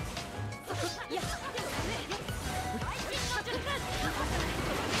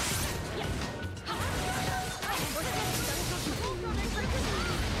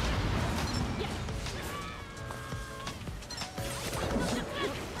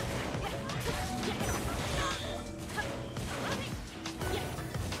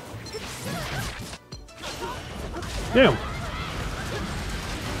 Damn.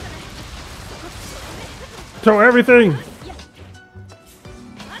 Throw everything.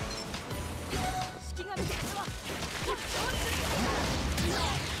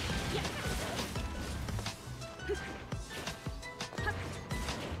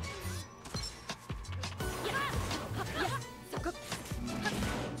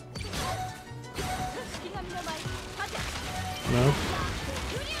 No.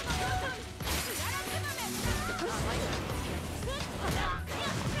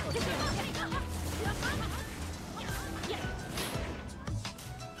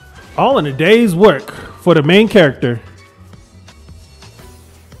 All in a day's work for the main character.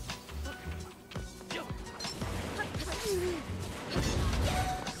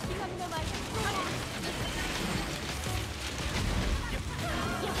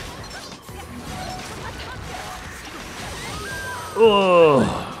 Ugh.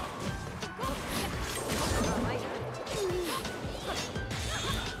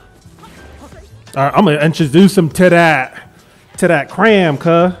 All right, I'm gonna introduce him to that cram,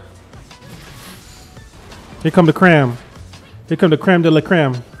 cuh. Here come the cram. Here come the creme de la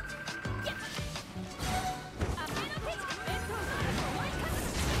creme.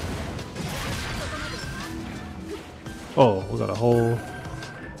 Oh, we got a whole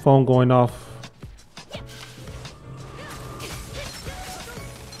phone going off.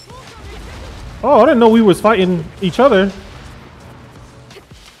 Oh, I didn't know we was fighting each other.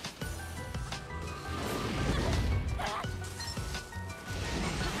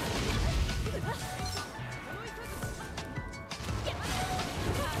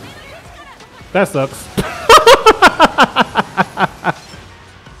 That sucks.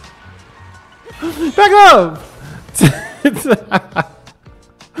 Back up!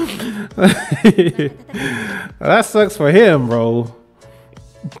 That sucks for him, bro.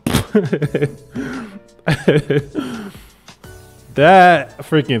 That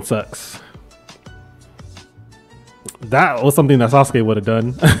freaking sucks. That was something that Sasuke would have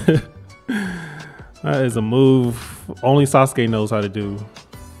done. That is a move only Sasuke knows how to do.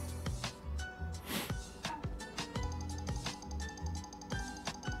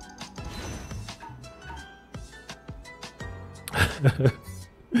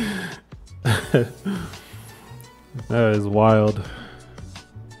 That is wild.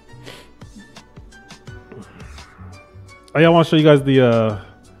 Oh yeah, I want to show you guys the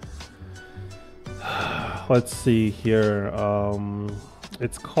let's see here.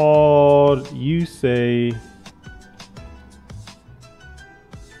 It's called You Say.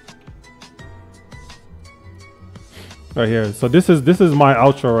 Right here. So this is my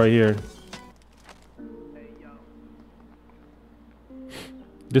outro right here.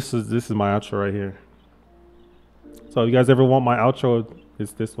 This is my outro right here. So if you guys ever want my outro,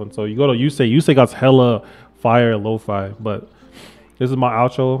 it's this one. So you go to You Say got hella fire lo-fi, but this is my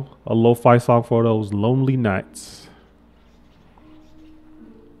outro, a lo-fi song for those lonely nights.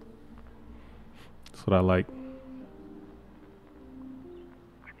 That's what I like.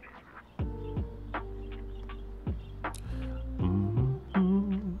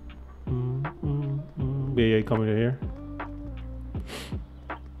 Yeah, coming in here.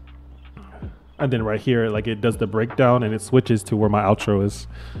 And then right here, like it does the breakdown and it switches to where my outro is.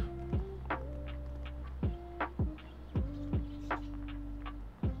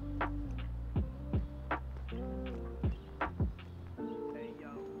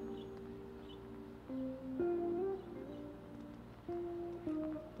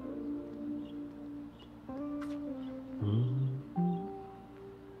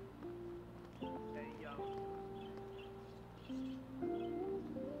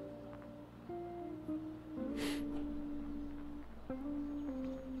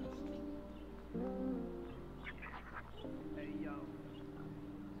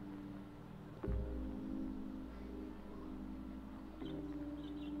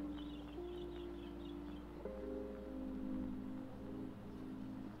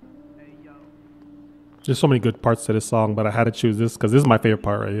 There's so many good parts to this song, but I had to choose this because this is my favorite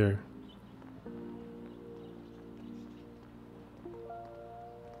part right here.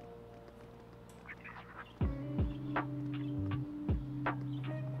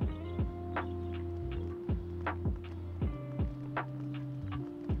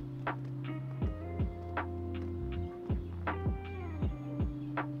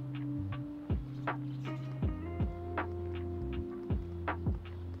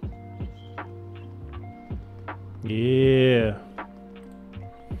 Yeah.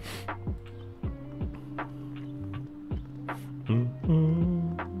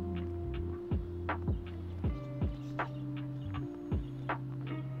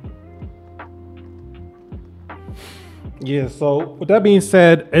 Yeah, so with that being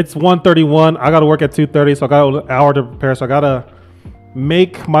said, it's 1:31. I gotta work at 2:30, so I got an hour to prepare. So I gotta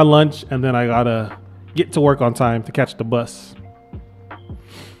make my lunch and then I gotta get to work on time to catch the bus.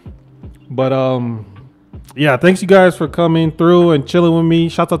 But yeah, thanks you guys for coming through and chilling with me.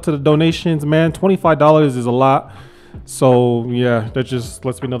 Shout out to the donations, man. $25 is a lot. So yeah, that just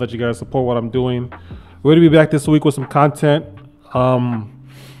lets me know that you guys support what I'm doing. We're gonna be back this week with some content.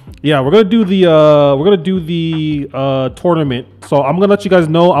 Yeah, we're gonna do the tournament. So I'm gonna let you guys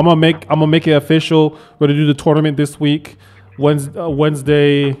know. I'm gonna make it official. We're gonna do the tournament this week.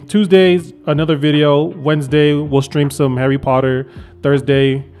 Wednesday, Tuesdays, another video. Wednesday, we'll stream some Harry Potter.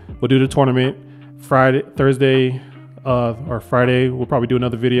 Thursday, we'll do the tournament. Thursday, or Friday, we'll probably do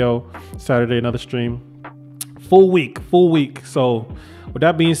another video. Saturday, another stream. Full week. So with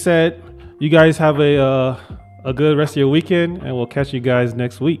that being said, you guys have a good rest of your weekend, and we'll catch you guys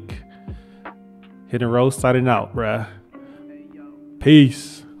next week. Hidden Rose signing out, bruh.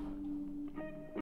 Peace.